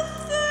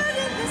comfort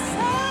in the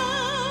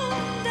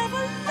sound of a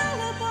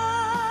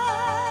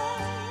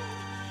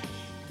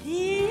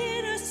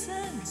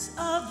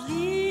of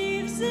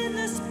leaves in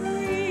the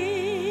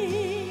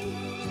spring,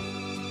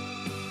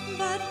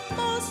 but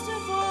most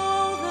of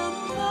all the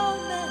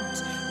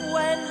moment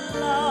when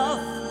love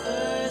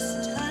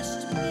first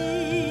touched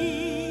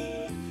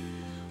me,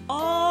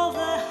 all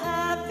the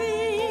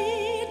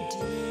happy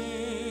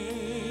days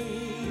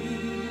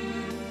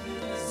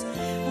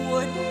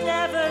would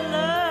never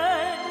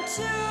learn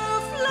to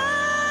fly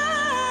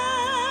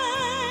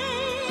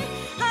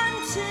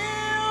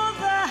until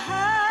the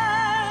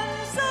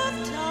hands of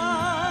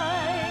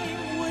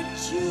time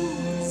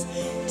choose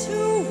to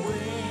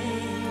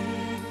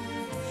wave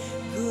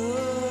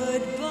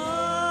goodbye.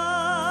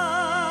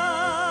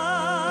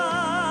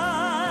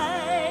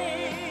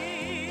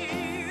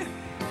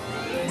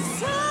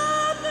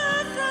 Summer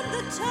from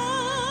the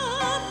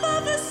top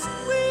of a swing,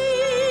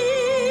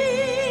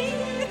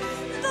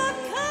 the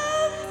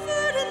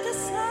comfort in the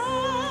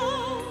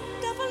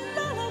sound of a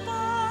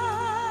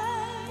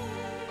lullaby,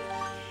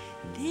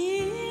 the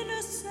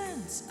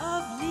innocence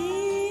of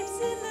leaves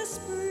in the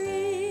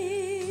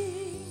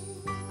spring.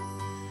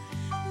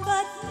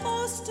 But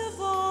most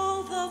of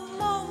all, the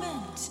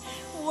moment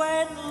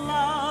when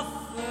love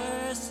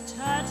first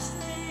touched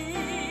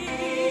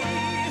me.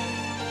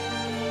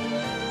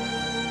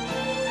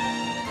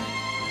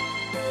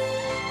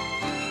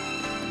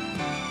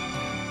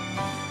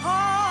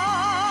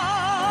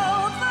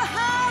 All the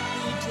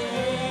happy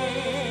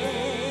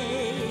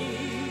days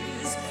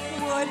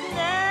would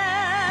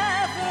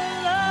never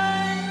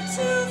learn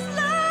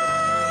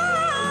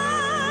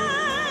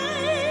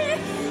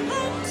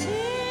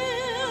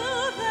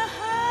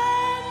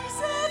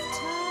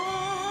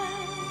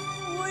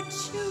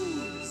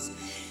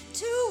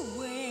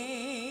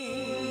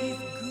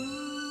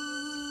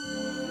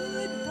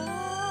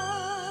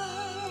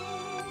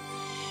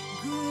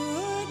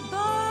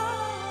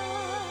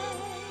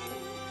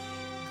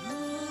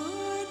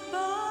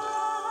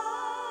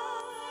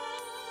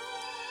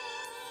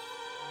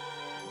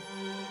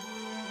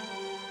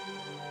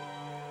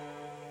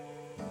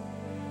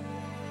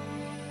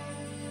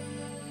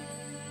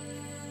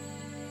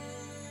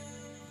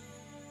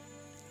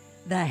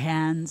The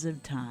Hands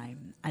of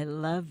Time. I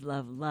love,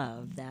 love,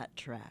 love that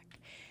track.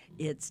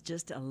 It's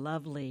just a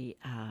lovely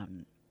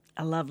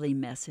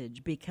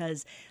message,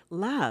 because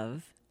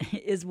love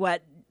is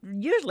what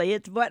usually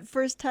it's what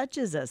first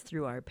touches us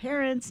through our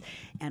parents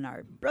and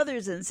our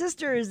brothers and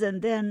sisters,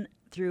 and then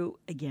through,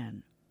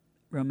 again,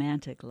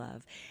 romantic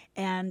love.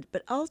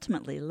 But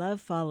ultimately, love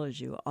follows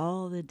you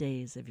all the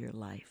days of your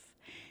life.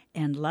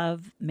 And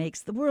love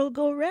makes the world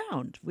go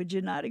round. Would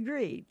you not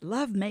agree?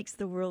 Love makes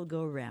the world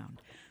go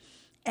round.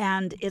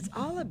 And it's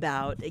all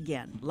about,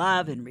 again,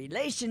 love and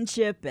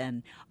relationship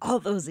and all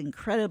those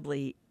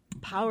incredibly,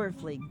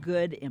 powerfully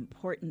good,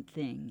 important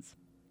things.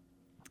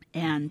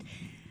 And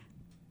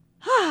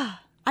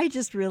I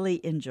just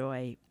really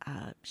enjoy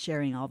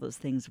sharing all those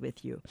things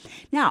with you.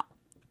 Now,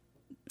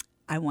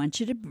 I want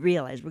you to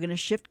realize we're going to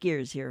shift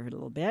gears here a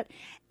little bit,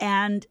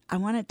 and I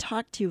want to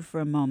talk to you for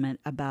a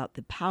moment about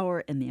the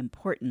power and the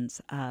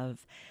importance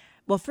of,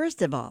 well,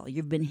 first of all,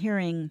 you've been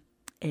hearing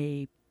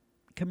a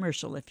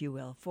commercial, if you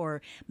will,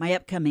 for my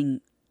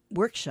upcoming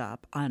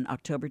workshop on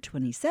October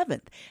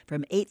 27th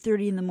from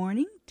 8:30 in the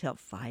morning till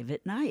 5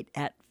 at night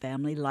at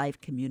Family Life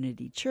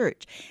Community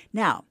Church.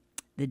 Now,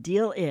 the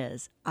deal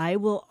is I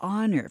will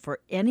honor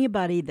for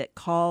anybody that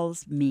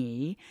calls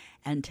me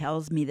and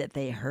tells me that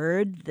they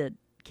heard the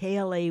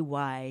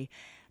KLAY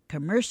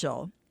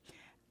commercial.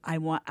 I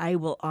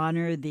will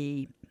honor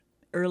the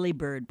early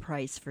bird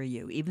price for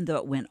you. Even though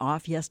it went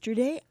off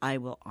yesterday, I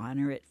will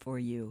honor it for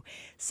you.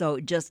 So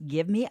just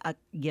give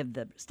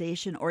the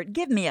station or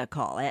give me a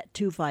call at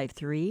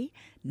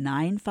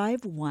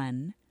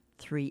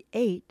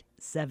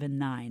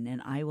 253-951-3879,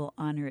 and I will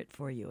honor it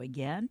for you.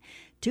 Again,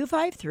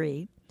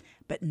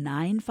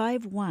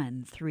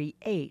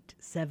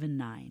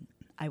 253-951-3879.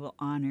 I will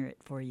honor it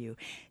for you.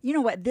 You know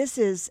what? This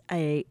is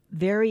a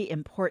very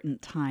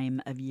important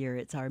time of year.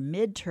 It's our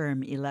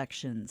midterm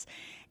elections.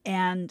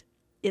 And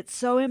it's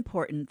so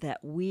important that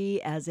we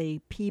as a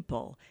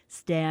people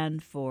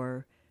stand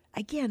for,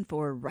 again,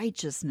 for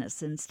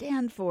righteousness and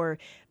stand for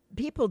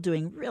people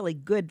doing really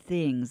good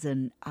things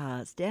and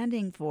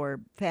standing for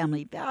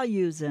family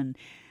values and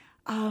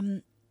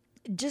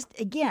just,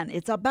 again,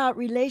 it's about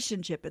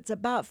relationship. It's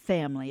about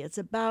family. It's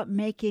about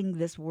making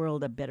this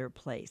world a better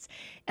place.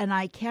 And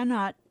I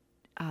cannot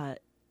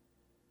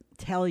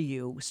tell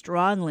you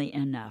strongly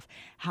enough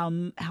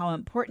how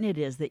important it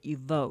is that you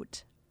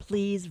vote.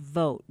 Please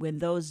vote. When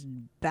those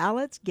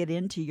ballots get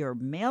into your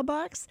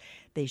mailbox,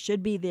 they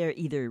should be there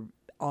either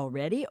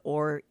already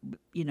or,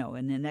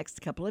 in the next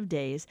couple of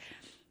days.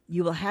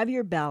 You will have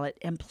your ballot,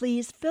 and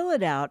please fill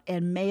it out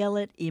and mail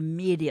it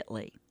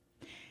immediately.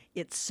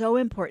 It's so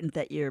important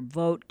that your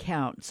vote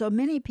counts. So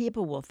many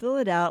people will fill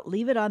it out,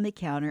 leave it on the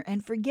counter,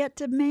 and forget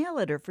to mail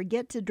it or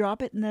forget to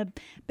drop it in the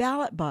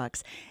ballot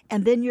box.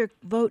 And then your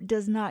vote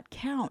does not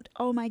count.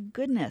 Oh, my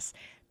goodness.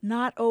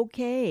 Not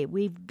okay.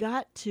 We've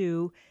got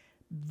to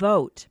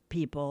vote,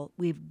 people.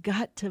 We've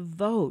got to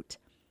vote.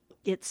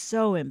 It's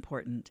so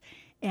important.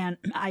 And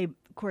I,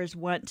 of course,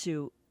 want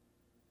to...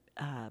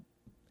 I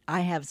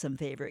have some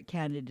favorite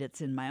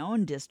candidates in my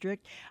own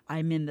district.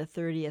 I'm in the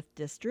 30th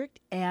district,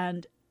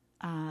 and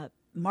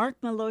Mark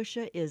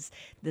Milosha is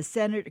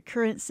the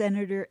current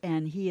senator,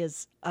 and he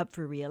is up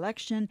for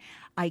re-election.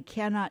 I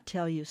cannot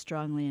tell you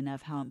strongly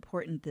enough how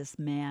important this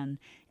man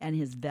and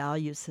his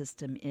value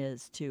system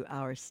is to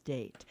our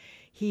state.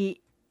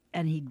 He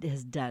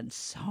has done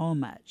so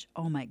much.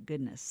 Oh my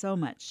goodness, so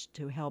much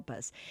to help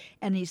us.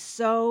 And he's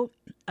so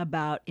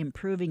about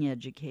improving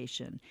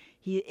education.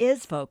 He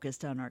is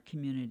focused on our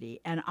community.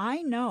 And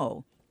I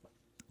know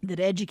that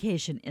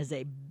education is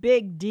a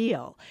big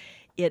deal.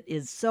 It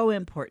is so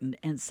important.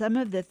 And some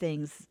of the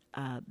things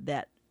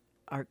that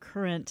our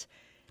current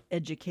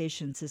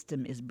education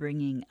system is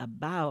bringing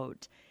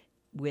about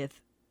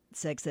with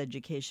sex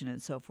education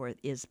and so forth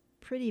is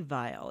pretty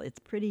vile. It's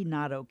pretty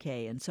not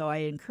okay. And so I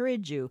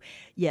encourage you,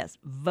 yes,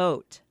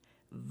 vote.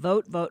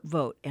 Vote, vote,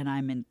 vote. And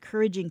I'm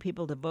encouraging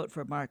people to vote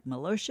for Mark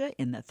Milosha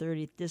in the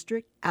 30th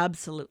district,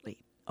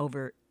 absolutely,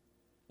 over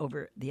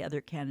the other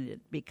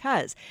candidate,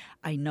 because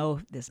I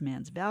know this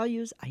man's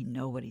values, I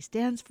know what he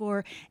stands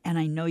for, and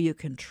I know you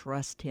can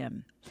trust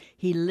him.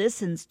 He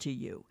listens to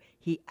you.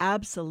 He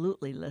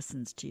absolutely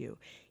listens to you.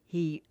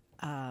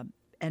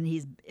 And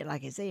he's,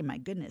 like I say, my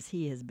goodness,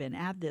 he has been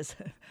at this.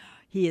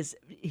 He's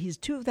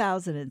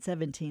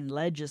 2017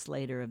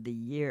 Legislator of the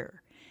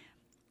Year.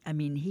 I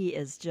mean, he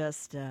is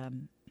just,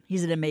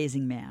 he's an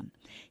amazing man.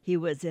 He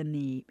was in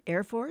the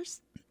Air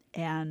Force,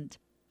 and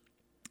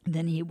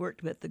then he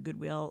worked with the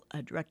Goodwill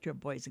Director of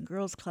Boys and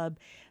Girls Club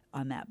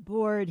on that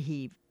board.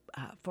 He,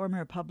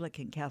 former public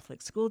and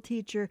Catholic school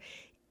teacher.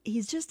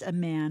 He's just a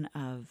man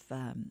of,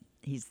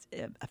 he's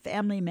a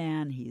family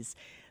man.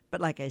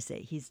 But like I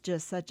say, he's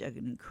just such an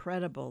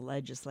incredible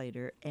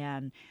legislator.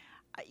 And,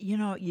 you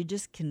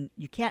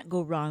can't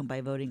go wrong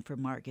by voting for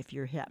Mark if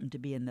you happen to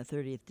be in the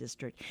 30th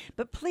district.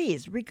 But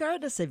please,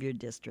 regardless of your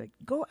district,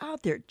 go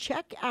out there,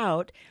 check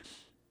out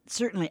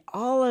certainly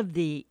all of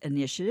the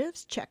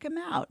initiatives, check them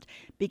out,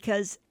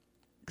 because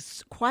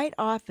quite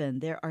often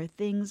there are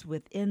things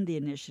within the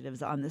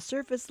initiatives on the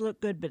surface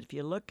look good, but if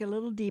you look a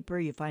little deeper,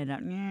 you find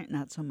out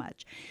not so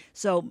much.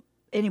 So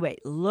anyway,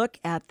 look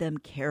at them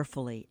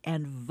carefully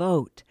and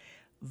vote.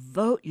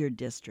 Vote your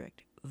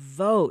district.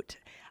 Vote.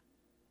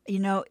 You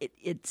know,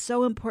 it's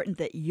so important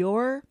that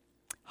your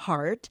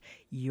heart,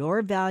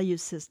 your value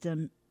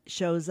system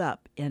shows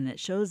up, and it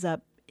shows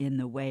up in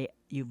the way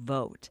you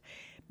vote.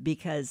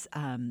 Because,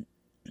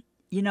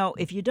 you know,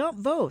 if you don't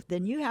vote,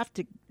 then you have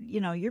to, you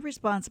know, you're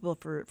responsible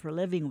for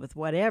living with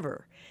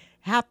whatever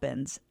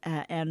happens.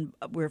 And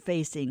we're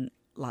facing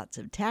lots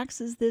of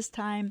taxes this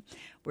time.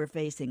 We're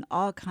facing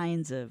all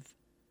kinds of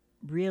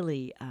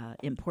really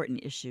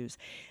important issues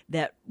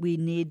that we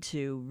need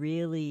to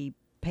really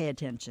pay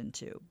attention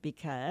to,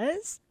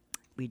 because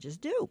we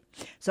just do.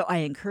 So I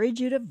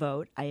encourage you to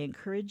vote. I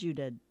encourage you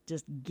to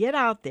just get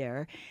out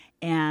there.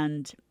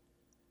 And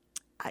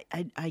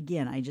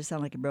I just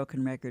sound like a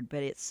broken record,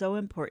 but it's so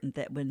important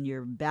that when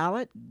your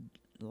ballot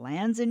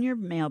lands in your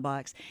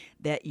mailbox,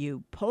 that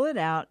you pull it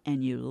out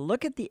and you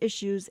look at the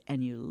issues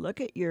and you look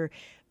at your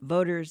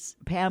voters'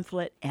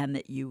 pamphlet and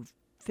that you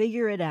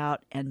figure it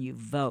out and you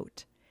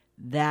vote.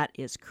 That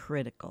is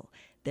critical.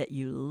 That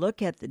you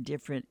look at the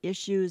different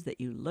issues,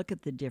 that you look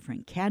at the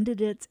different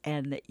candidates,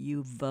 and that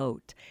you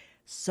vote.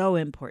 So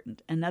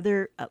important.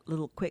 Another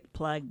little quick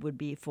plug would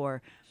be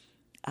for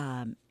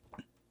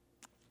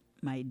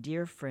my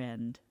dear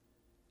friend,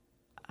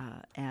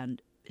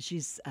 and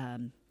she's,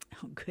 oh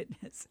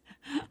goodness,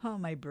 oh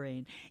my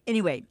brain.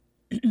 Anyway,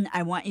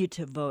 I want you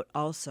to vote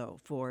also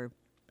for,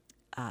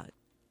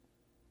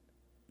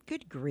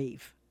 good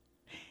grief.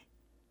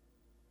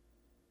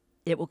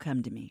 It will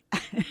come to me.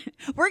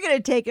 We're going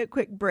to take a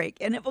quick break,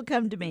 and it will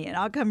come to me, and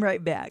I'll come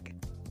right back.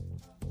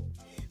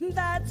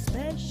 That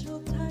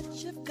special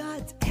touch of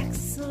God's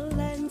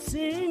excellence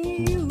in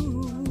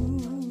you.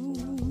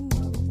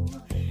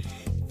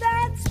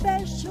 That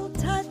special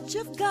touch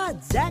of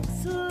God's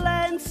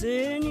excellence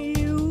in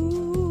you.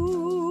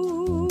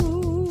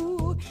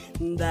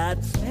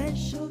 That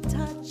special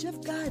touch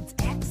of God's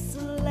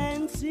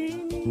excellence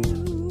in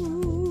you.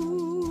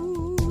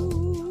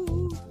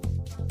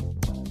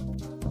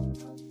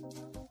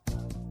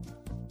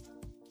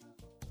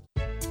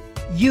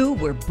 You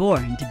were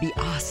born to be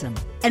awesome,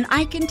 and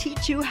I can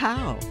teach you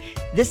how.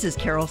 This is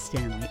Carol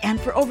Stanley, and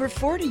for over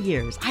 40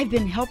 years, I've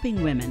been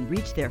helping women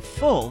reach their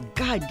full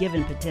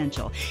God-given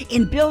potential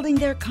in building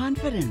their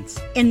confidence,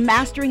 in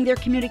mastering their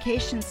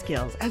communication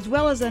skills, as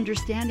well as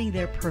understanding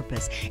their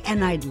purpose,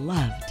 and I'd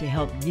love to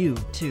help you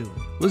too.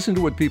 Listen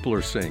to what people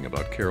are saying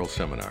about Carol's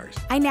seminars.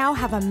 I now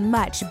have a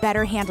much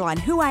better handle on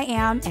who I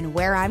am and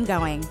where I'm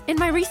going. In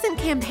my recent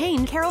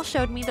campaign, Carol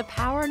showed me the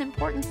power and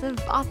importance of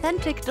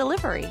authentic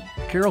delivery.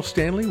 Carol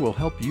Stanley will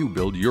help you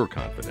build your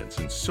confidence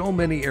in so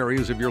many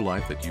areas of your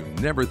life that you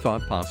never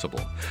thought possible.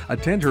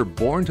 Attend her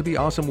Born to be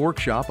Awesome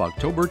workshop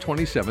October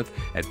 27th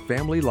at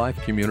Family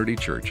Life Community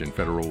Church in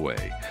Federal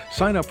Way.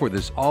 Sign up for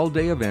this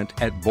all-day event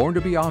at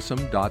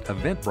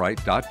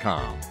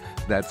borntobeawesome.eventbrite.com.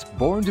 That's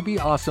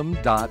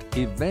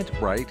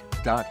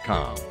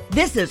borntobeawesome.eventbrite.com.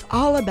 This is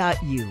all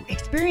about you,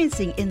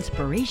 experiencing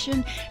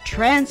inspiration,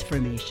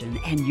 transformation,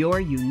 and your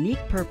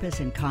unique purpose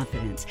and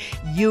confidence.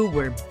 You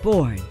were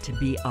born to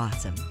be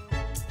awesome.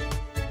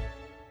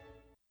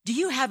 Do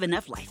you have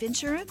enough life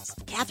insurance?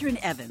 Catherine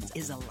Evans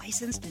is a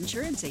licensed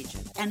insurance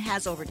agent and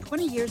has over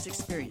 20 years'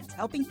 experience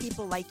helping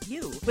people like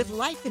you with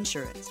life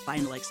insurance,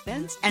 final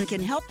expense, and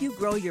can help you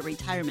grow your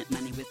retirement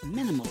money with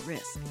minimal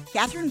risk.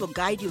 Catherine will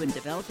guide you in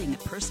developing a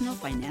personal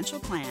financial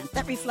plan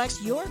that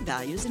reflects your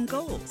values and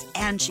goals,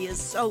 and she is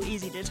so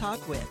easy to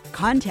talk with.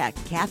 Contact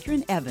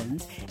Catherine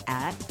Evans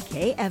at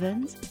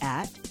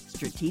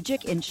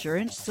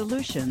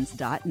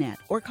kevans@strategicinsurancesolutions.net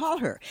or call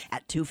her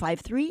at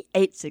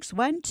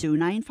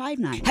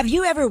 253-861-2959. Have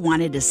you ever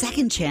wanted a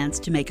second chance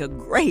to make a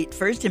great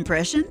first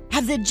impression?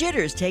 Have the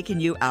jitters taken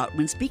you out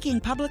when speaking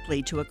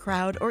publicly to a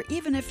crowd or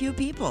even a few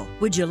people?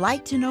 Would you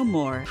like to know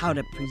more how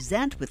to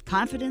present with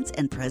confidence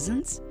and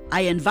presence?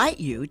 I invite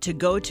you to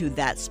go to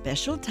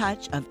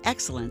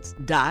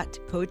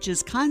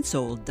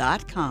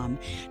thatspecialtouchofexcellence.coachesconsole.com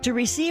to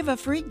receive a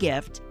free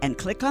gift and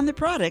click on the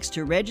products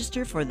to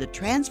register for the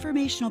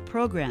transformational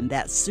program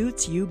that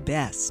suits you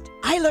best.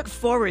 I look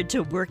forward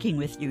to working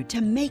with you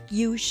to make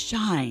you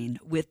shine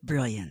with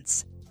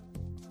brilliance.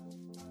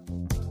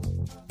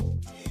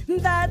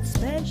 That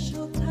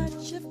special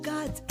touch of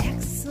God's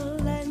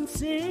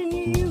excellence in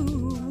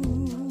you.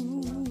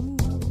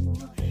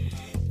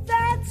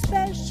 That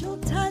special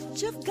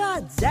touch of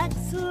God's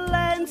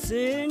excellence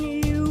in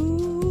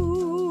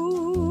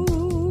you.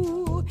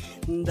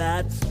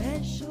 That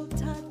special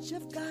touch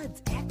of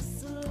God's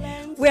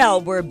excellence. Well,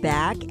 we're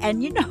back,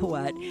 and you know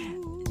what?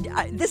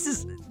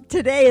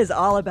 Today is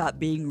all about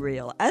being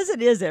real, as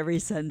it is every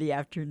Sunday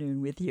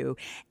afternoon with you.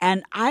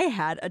 And I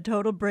had a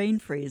total brain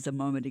freeze a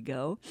moment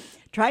ago,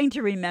 trying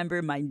to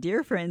remember my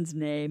dear friend's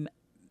name,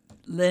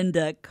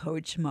 Linda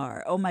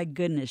Kochmar. Oh my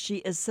goodness, she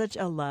is such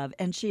a love,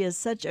 and she is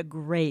such a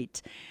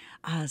great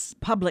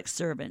public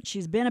servant.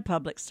 She's been a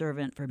public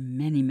servant for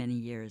many, many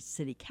years.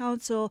 City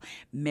council,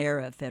 mayor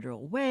of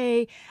Federal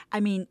Way. I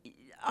mean,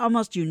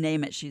 almost you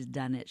name it, she's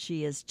done it.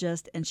 She is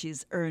just, and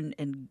she's earned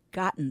and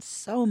gotten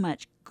so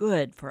much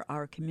good for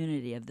our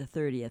community of the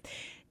 30th.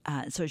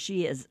 So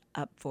she is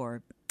up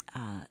for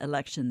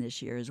election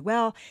this year as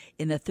well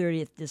in the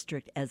 30th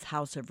District as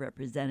House of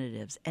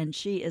Representatives. And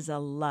she is a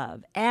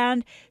love.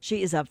 And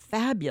she is a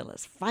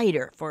fabulous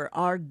fighter for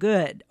our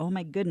good. Oh,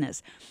 my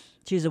goodness.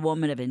 She's a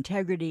woman of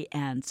integrity.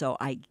 And so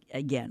I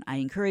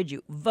encourage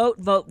you, vote,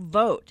 vote,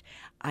 vote.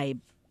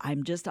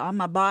 I'm just on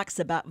my box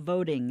about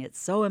voting. It's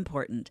so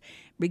important,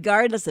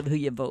 regardless of who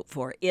you vote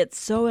for. It's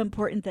so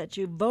important that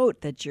you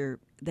vote, that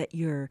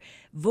your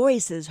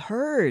voice is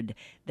heard,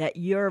 that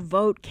your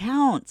vote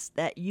counts,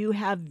 that you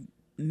have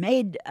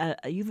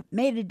you've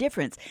made a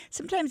difference.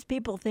 Sometimes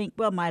people think,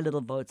 well, my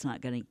little vote's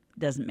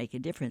doesn't make a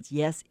difference.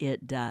 Yes,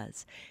 it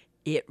does.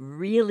 It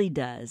really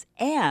does.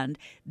 And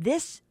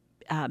this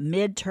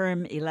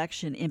midterm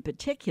election in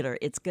particular,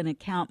 it's going to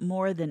count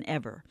more than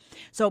ever.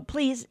 So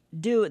please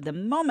do, the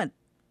moment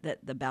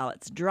that the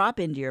ballots drop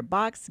into your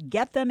box,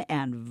 get them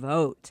and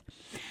vote.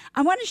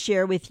 I want to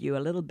share with you a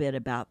little bit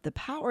about the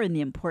power and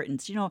the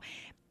importance. You know,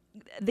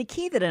 the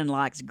key that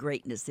unlocks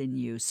greatness in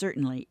you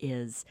certainly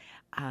is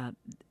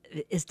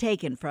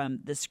taken from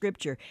the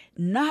scripture,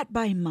 not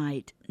by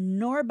might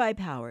nor by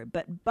power,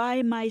 but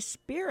by my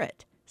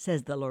Spirit,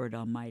 says the Lord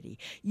Almighty.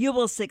 You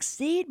will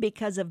succeed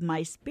because of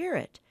my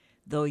Spirit,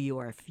 though you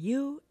are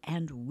few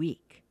and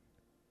weak.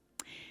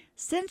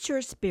 Since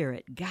your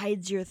spirit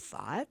guides your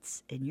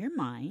thoughts in your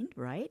mind,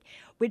 right,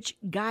 which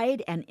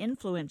guide and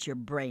influence your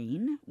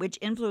brain, which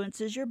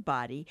influences your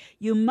body,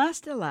 you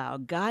must allow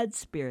God's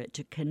Spirit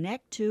to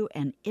connect to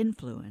and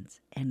influence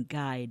and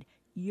guide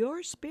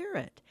your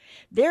spirit,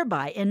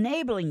 thereby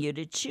enabling you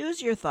to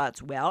choose your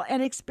thoughts well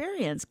and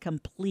experience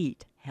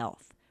complete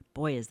health.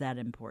 Boy, is that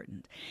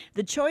important.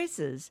 The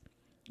choices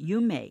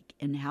you make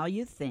in how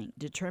you think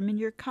determine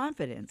your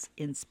confidence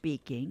in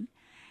speaking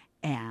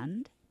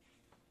and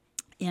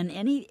in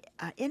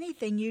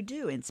anything you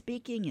do, in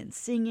speaking and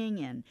singing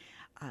and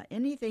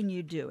anything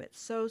you do. It's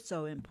so,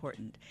 so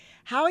important.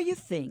 How you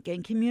think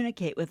and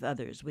communicate with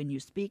others when you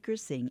speak or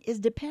sing is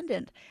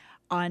dependent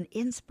on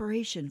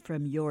inspiration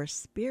from your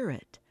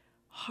spirit,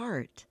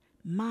 heart,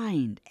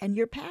 mind, and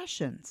your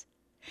passions.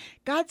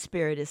 God's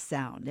Spirit is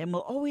sound and will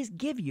always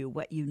give you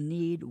what you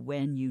need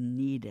when you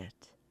need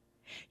it.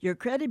 Your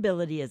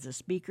credibility as a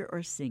speaker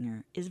or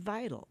singer is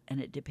vital, and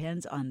it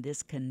depends on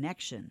this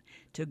connection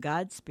to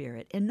God's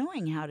Spirit and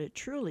knowing how to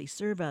truly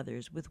serve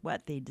others with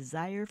what they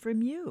desire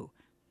from you.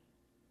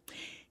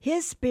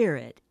 His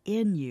Spirit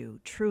in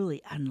you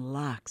truly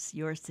unlocks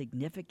your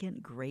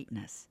significant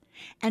greatness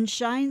and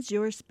shines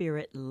your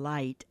spirit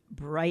light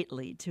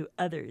brightly to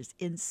others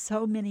in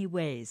so many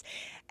ways.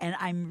 And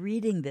I'm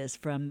reading this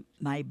from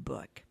my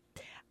book,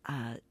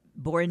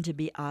 Born to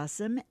be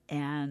Awesome,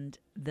 and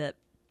the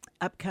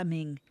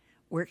upcoming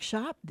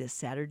workshop this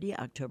Saturday,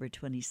 October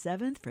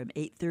 27th from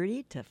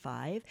 8:30 to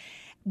 5.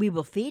 We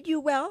will feed you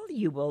well.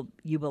 You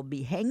will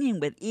be hanging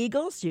with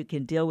eagles so you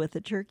can deal with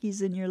the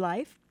turkeys in your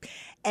life.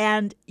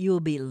 And you will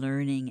be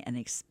learning and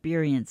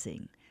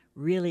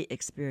really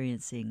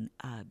experiencing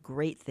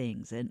great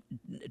things and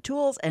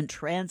tools and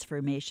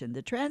transformation.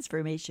 The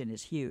transformation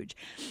is huge.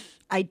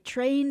 I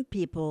train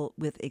people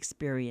with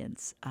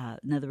experience.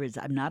 In other words,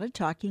 I'm not a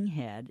talking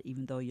head,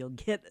 even though you'll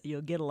get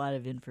a lot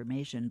of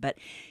information, but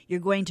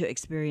you're going to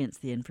experience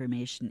the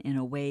information in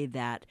a way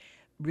that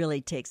really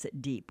takes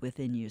it deep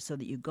within you so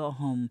that you go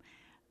home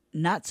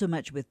not so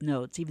much with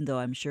notes, even though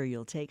I'm sure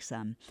you'll take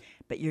some,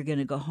 but you're going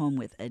to go home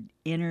with an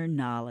inner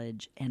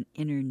knowledge and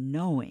inner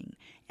knowing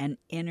and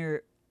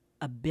inner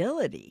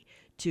ability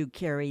to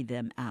carry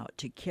them out,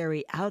 to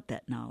carry out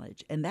that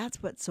knowledge. And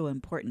that's what's so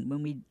important.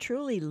 When we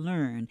truly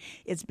learn,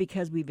 it's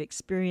because we've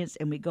experienced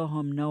and we go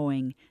home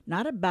knowing,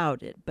 not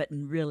about it, but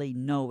really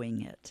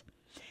knowing it.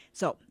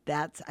 So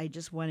I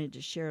just wanted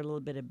to share a little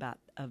bit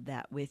of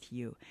that with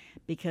you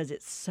because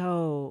it's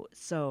so,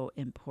 so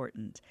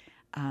important.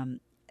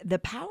 The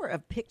power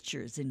of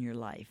pictures in your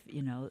life,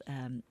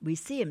 we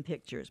see in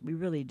pictures, we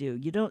really do.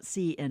 You don't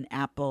see an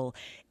apple,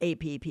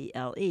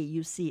 apple,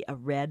 you see a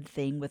red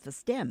thing with a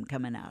stem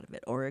coming out of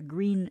it, or a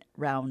green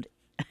round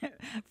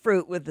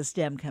fruit with a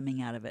stem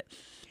coming out of it.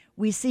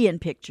 We see in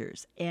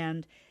pictures.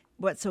 And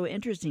what's so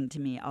interesting to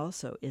me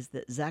also is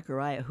that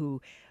Zechariah,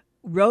 who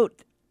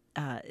wrote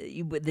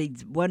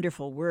these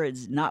wonderful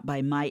words, not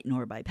by might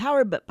nor by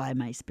power, but by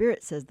my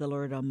Spirit, says the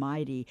Lord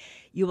Almighty,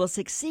 you will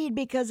succeed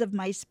because of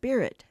my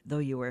Spirit, though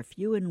you are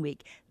few and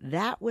weak.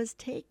 That was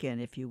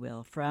taken, if you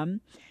will, from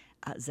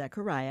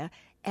Zechariah,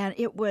 and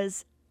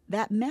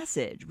that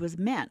message was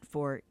meant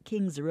for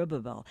King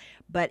Zerubbabel,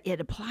 but it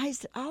applies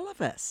to all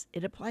of us.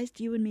 It applies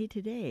to you and me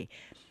today.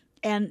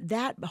 And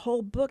that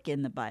whole book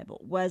in the Bible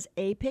was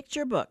a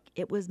picture book.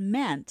 It was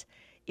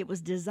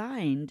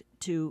designed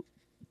to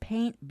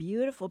paint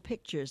beautiful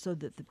pictures so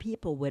that the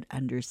people would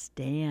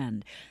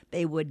understand.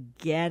 They would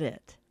get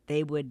it.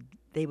 They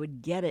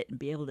would get it and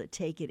be able to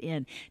take it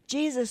in.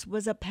 Jesus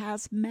was a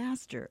past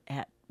master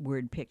at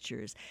word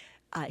pictures.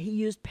 He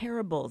used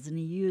parables, and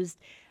he used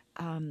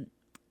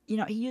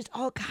he used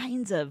all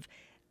kinds of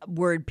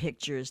word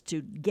pictures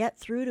to get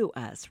through to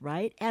us,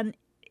 right? And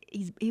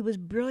he was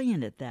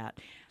brilliant at that.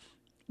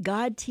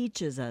 God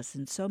teaches us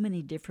in so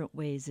many different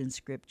ways in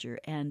Scripture,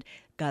 and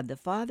God the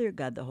Father,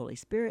 God the Holy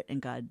Spirit,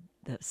 and God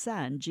the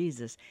Son,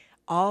 Jesus,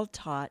 all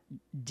taught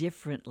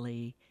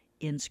differently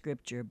in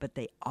Scripture, but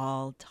they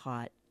all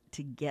taught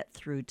to get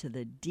through to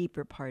the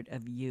deeper part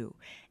of you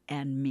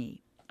and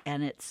me.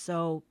 And it's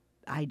so,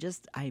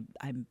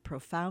 I'm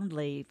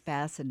profoundly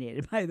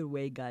fascinated by the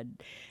way God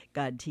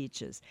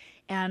teaches.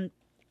 And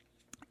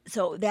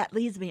so that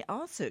leads me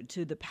also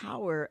to the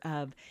power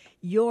of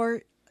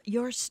your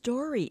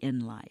story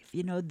in life.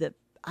 You know,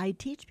 I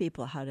teach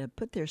people how to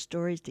put their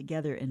stories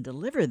together and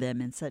deliver them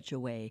in such a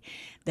way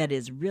that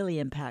is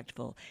really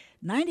impactful.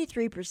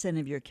 93%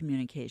 of your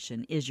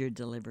communication is your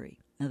delivery.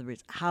 In other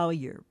words, how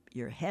your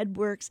head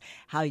works,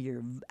 how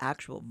your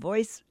actual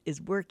voice is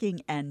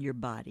working, and your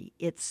body.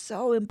 It's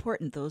so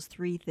important, those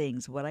three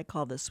things, what I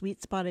call the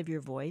sweet spot of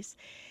your voice.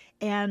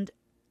 And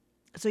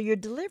so your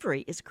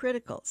delivery is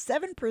critical.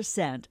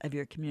 7% of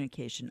your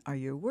communication are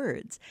your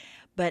words,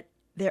 but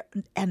they're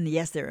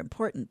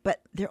important,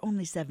 but they're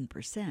only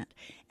 7%.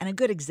 And a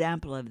good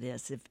example of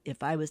this,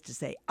 if I was to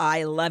say,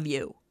 I love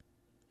you,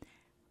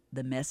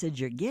 the message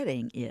you're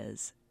getting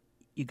is,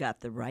 you got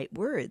the right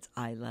words,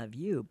 I love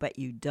you, but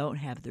you don't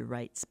have the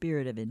right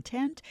spirit of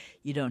intent,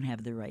 you don't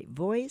have the right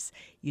voice,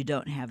 you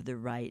don't have the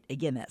right,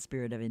 again, that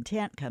spirit of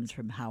intent comes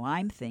from how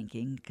I'm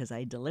thinking, because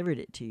I delivered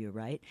it to you,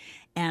 right?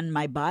 And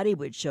my body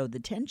would show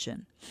the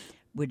tension,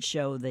 would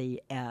show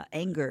the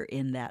anger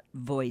in that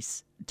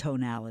voice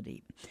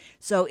tonality.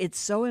 So it's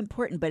so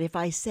important, but if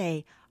I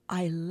say,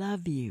 I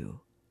love you,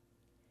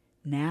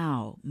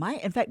 now,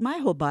 in fact, my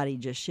whole body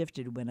just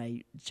shifted when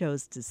I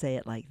chose to say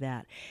it like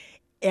that.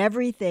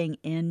 Everything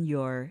in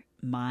your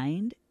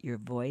mind, your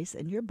voice,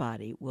 and your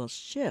body will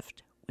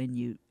shift when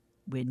you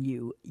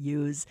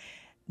use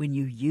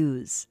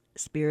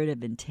spirit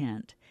of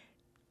intent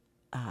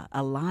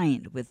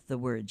aligned with the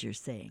words you're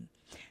saying.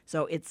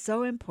 So it's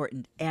so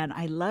important, and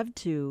I love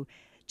to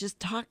just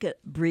talk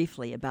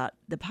briefly about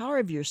the power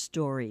of your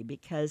story,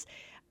 because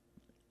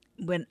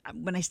when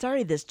I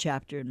started this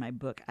chapter in my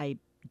book, I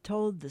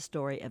told the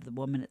story of the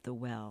woman at the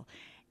well,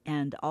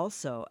 and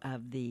also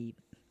of the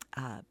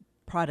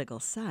prodigal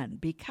son,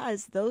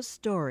 because those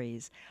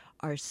stories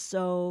are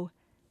so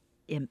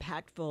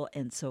impactful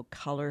and so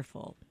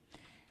colorful.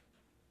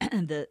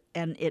 And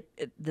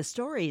the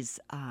stories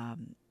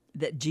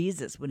that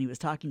Jesus, when he was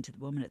talking to the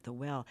woman at the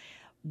well,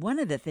 one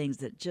of the things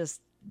that just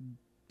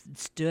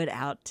stood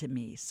out to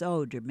me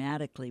so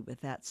dramatically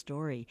with that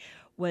story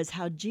was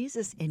how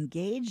Jesus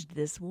engaged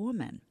this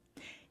woman.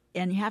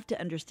 And you have to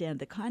understand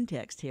the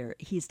context here.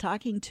 He's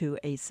talking to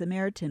a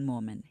Samaritan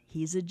woman.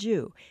 He's a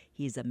Jew.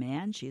 He's a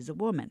man. She's a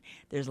woman.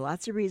 There's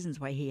lots of reasons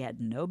why he had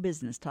no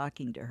business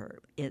talking to her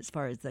as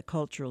far as the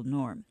cultural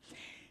norm.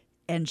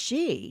 And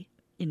she,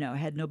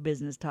 had no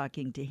business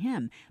talking to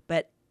him.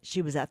 But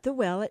she was at the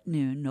well at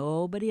noon.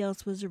 Nobody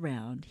else was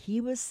around.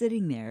 He was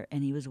sitting there,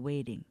 and he was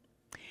waiting.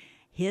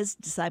 His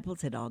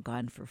disciples had all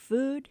gone for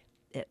food.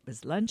 It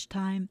was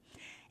lunchtime.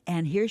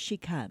 And here she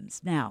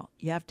comes. Now,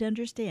 you have to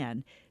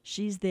understand,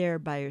 she's there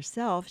by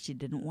herself. She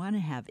didn't want to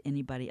have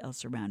anybody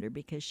else around her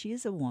because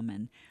she's a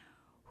woman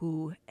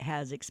who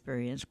has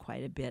experienced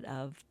quite a bit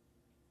of,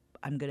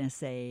 I'm going to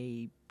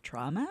say,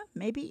 trauma,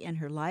 maybe, in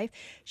her life.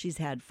 She's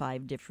had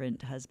 5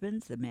 different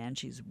husbands. The man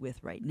she's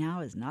with right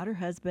now is not her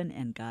husband,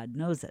 and God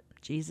knows it.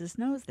 Jesus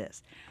knows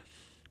this.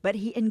 But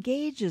he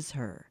engages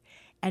her,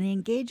 and he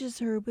engages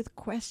her with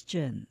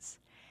questions.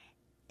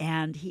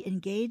 And he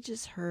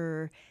engages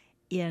her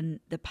in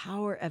the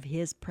power of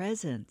his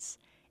presence.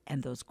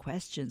 And those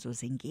questions,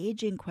 those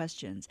engaging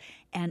questions,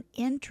 and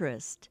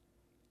interest,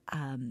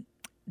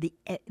 the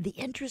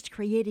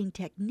interest-creating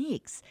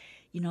techniques,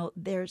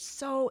 they're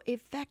so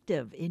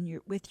effective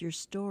with your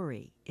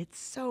story. It's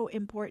so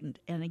important.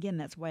 And again,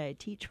 that's why I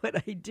teach what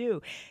I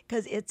do,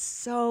 because it's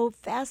so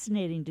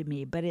fascinating to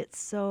me, but it's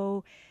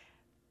so,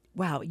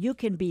 wow, you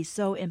can be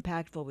so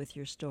impactful with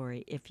your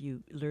story if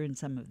you learn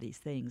some of these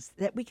things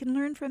that we can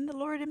learn from the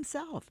Lord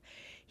himself.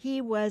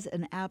 He was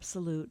an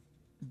absolute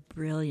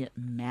brilliant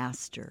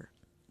master.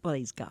 Well,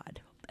 he's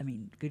God. I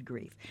mean, good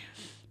grief.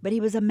 But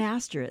he was a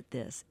master at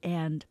this.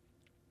 And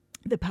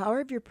the power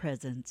of your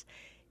presence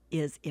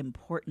is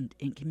important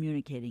in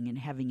communicating and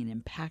having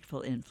an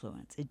impactful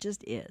influence. It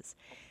just is.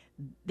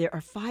 There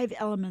are 5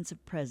 elements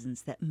of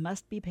presence that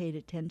must be paid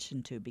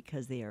attention to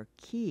because they are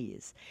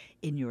keys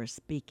in your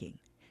speaking.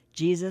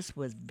 Jesus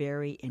was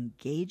very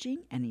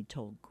engaging, and he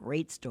told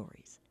great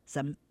stories.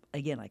 Some,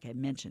 again, like I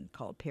mentioned,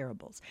 called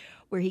parables,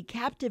 where he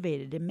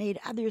captivated and made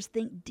others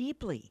think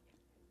deeply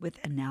with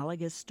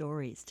analogous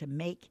stories to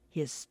make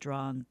his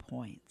strong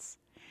points.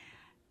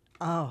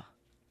 Oh,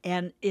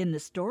 and in the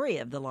story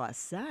of the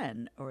lost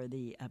son, or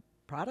the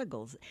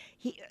prodigals,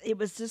 it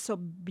was just so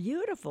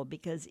beautiful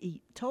because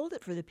he told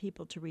it for the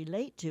people to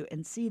relate to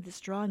and see the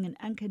strong and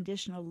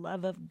unconditional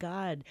love of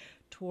God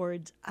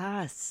towards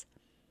us.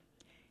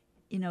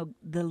 you know,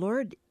 the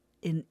Lord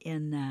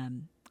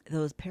in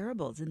those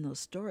parables, in those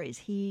stories,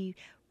 he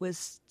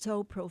was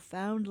so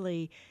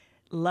profoundly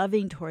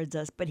loving towards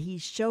us, but he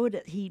showed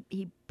it,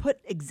 he put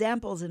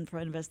examples in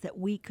front of us that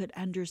we could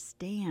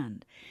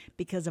understand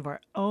because of our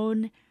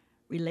own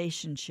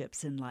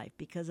relationships in life,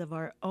 because of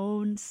our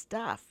own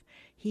stuff.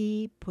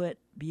 He put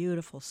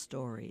beautiful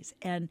stories.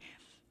 And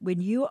when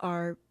you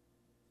are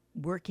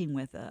working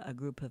with a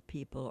group of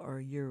people, or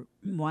you're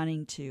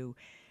wanting to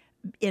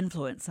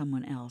influence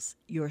someone else,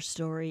 your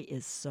story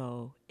is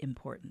so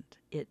important.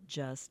 It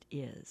just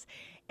is.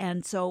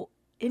 And so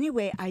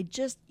anyway, I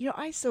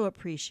so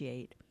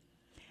appreciate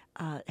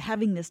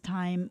having this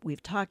time.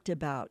 We've talked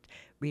about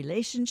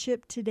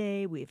relationship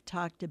today. We've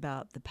talked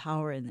about the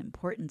power and the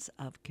importance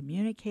of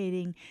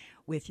communicating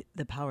with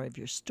the power of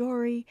your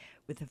story,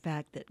 with the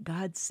fact that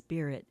God's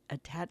Spirit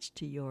attached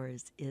to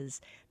yours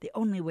is the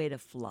only way to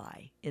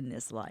fly in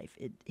this life.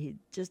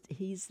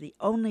 He's the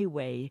only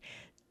way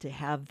to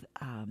have.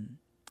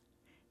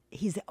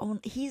 He's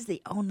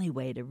the only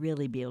way to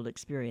really be able to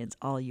experience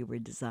all you were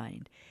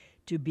designed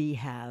to be,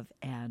 have,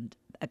 and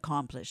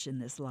accomplish in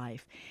this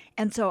life.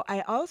 And so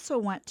I also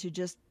want to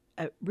just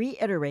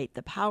reiterate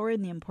the power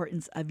and the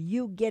importance of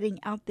you getting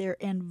out there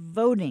and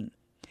voting.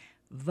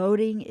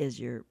 Voting is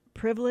your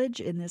privilege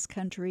in this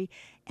country.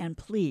 And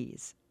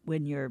please,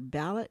 when your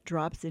ballot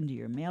drops into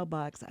your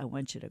mailbox, I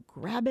want you to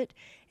grab it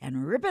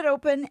and rip it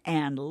open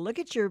and look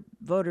at your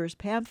voter's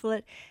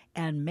pamphlet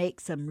and make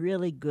some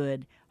really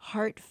good,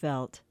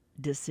 heartfelt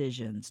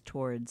decisions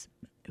towards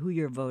who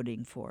you're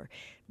voting for.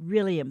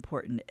 Really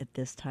important at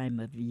this time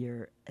of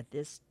year, at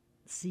this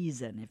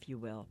season, if you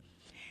will.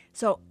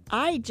 So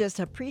I just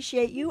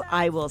appreciate you.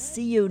 I will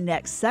see you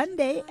next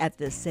Sunday at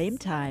the same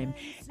time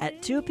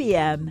at 2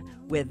 p.m.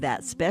 with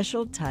that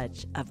special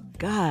touch of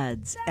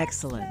God's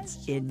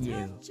excellence in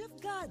you.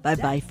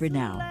 Bye-bye for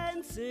now.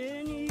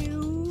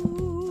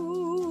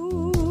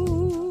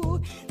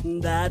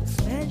 That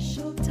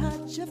special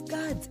touch of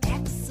God's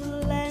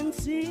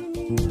excellence in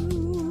you.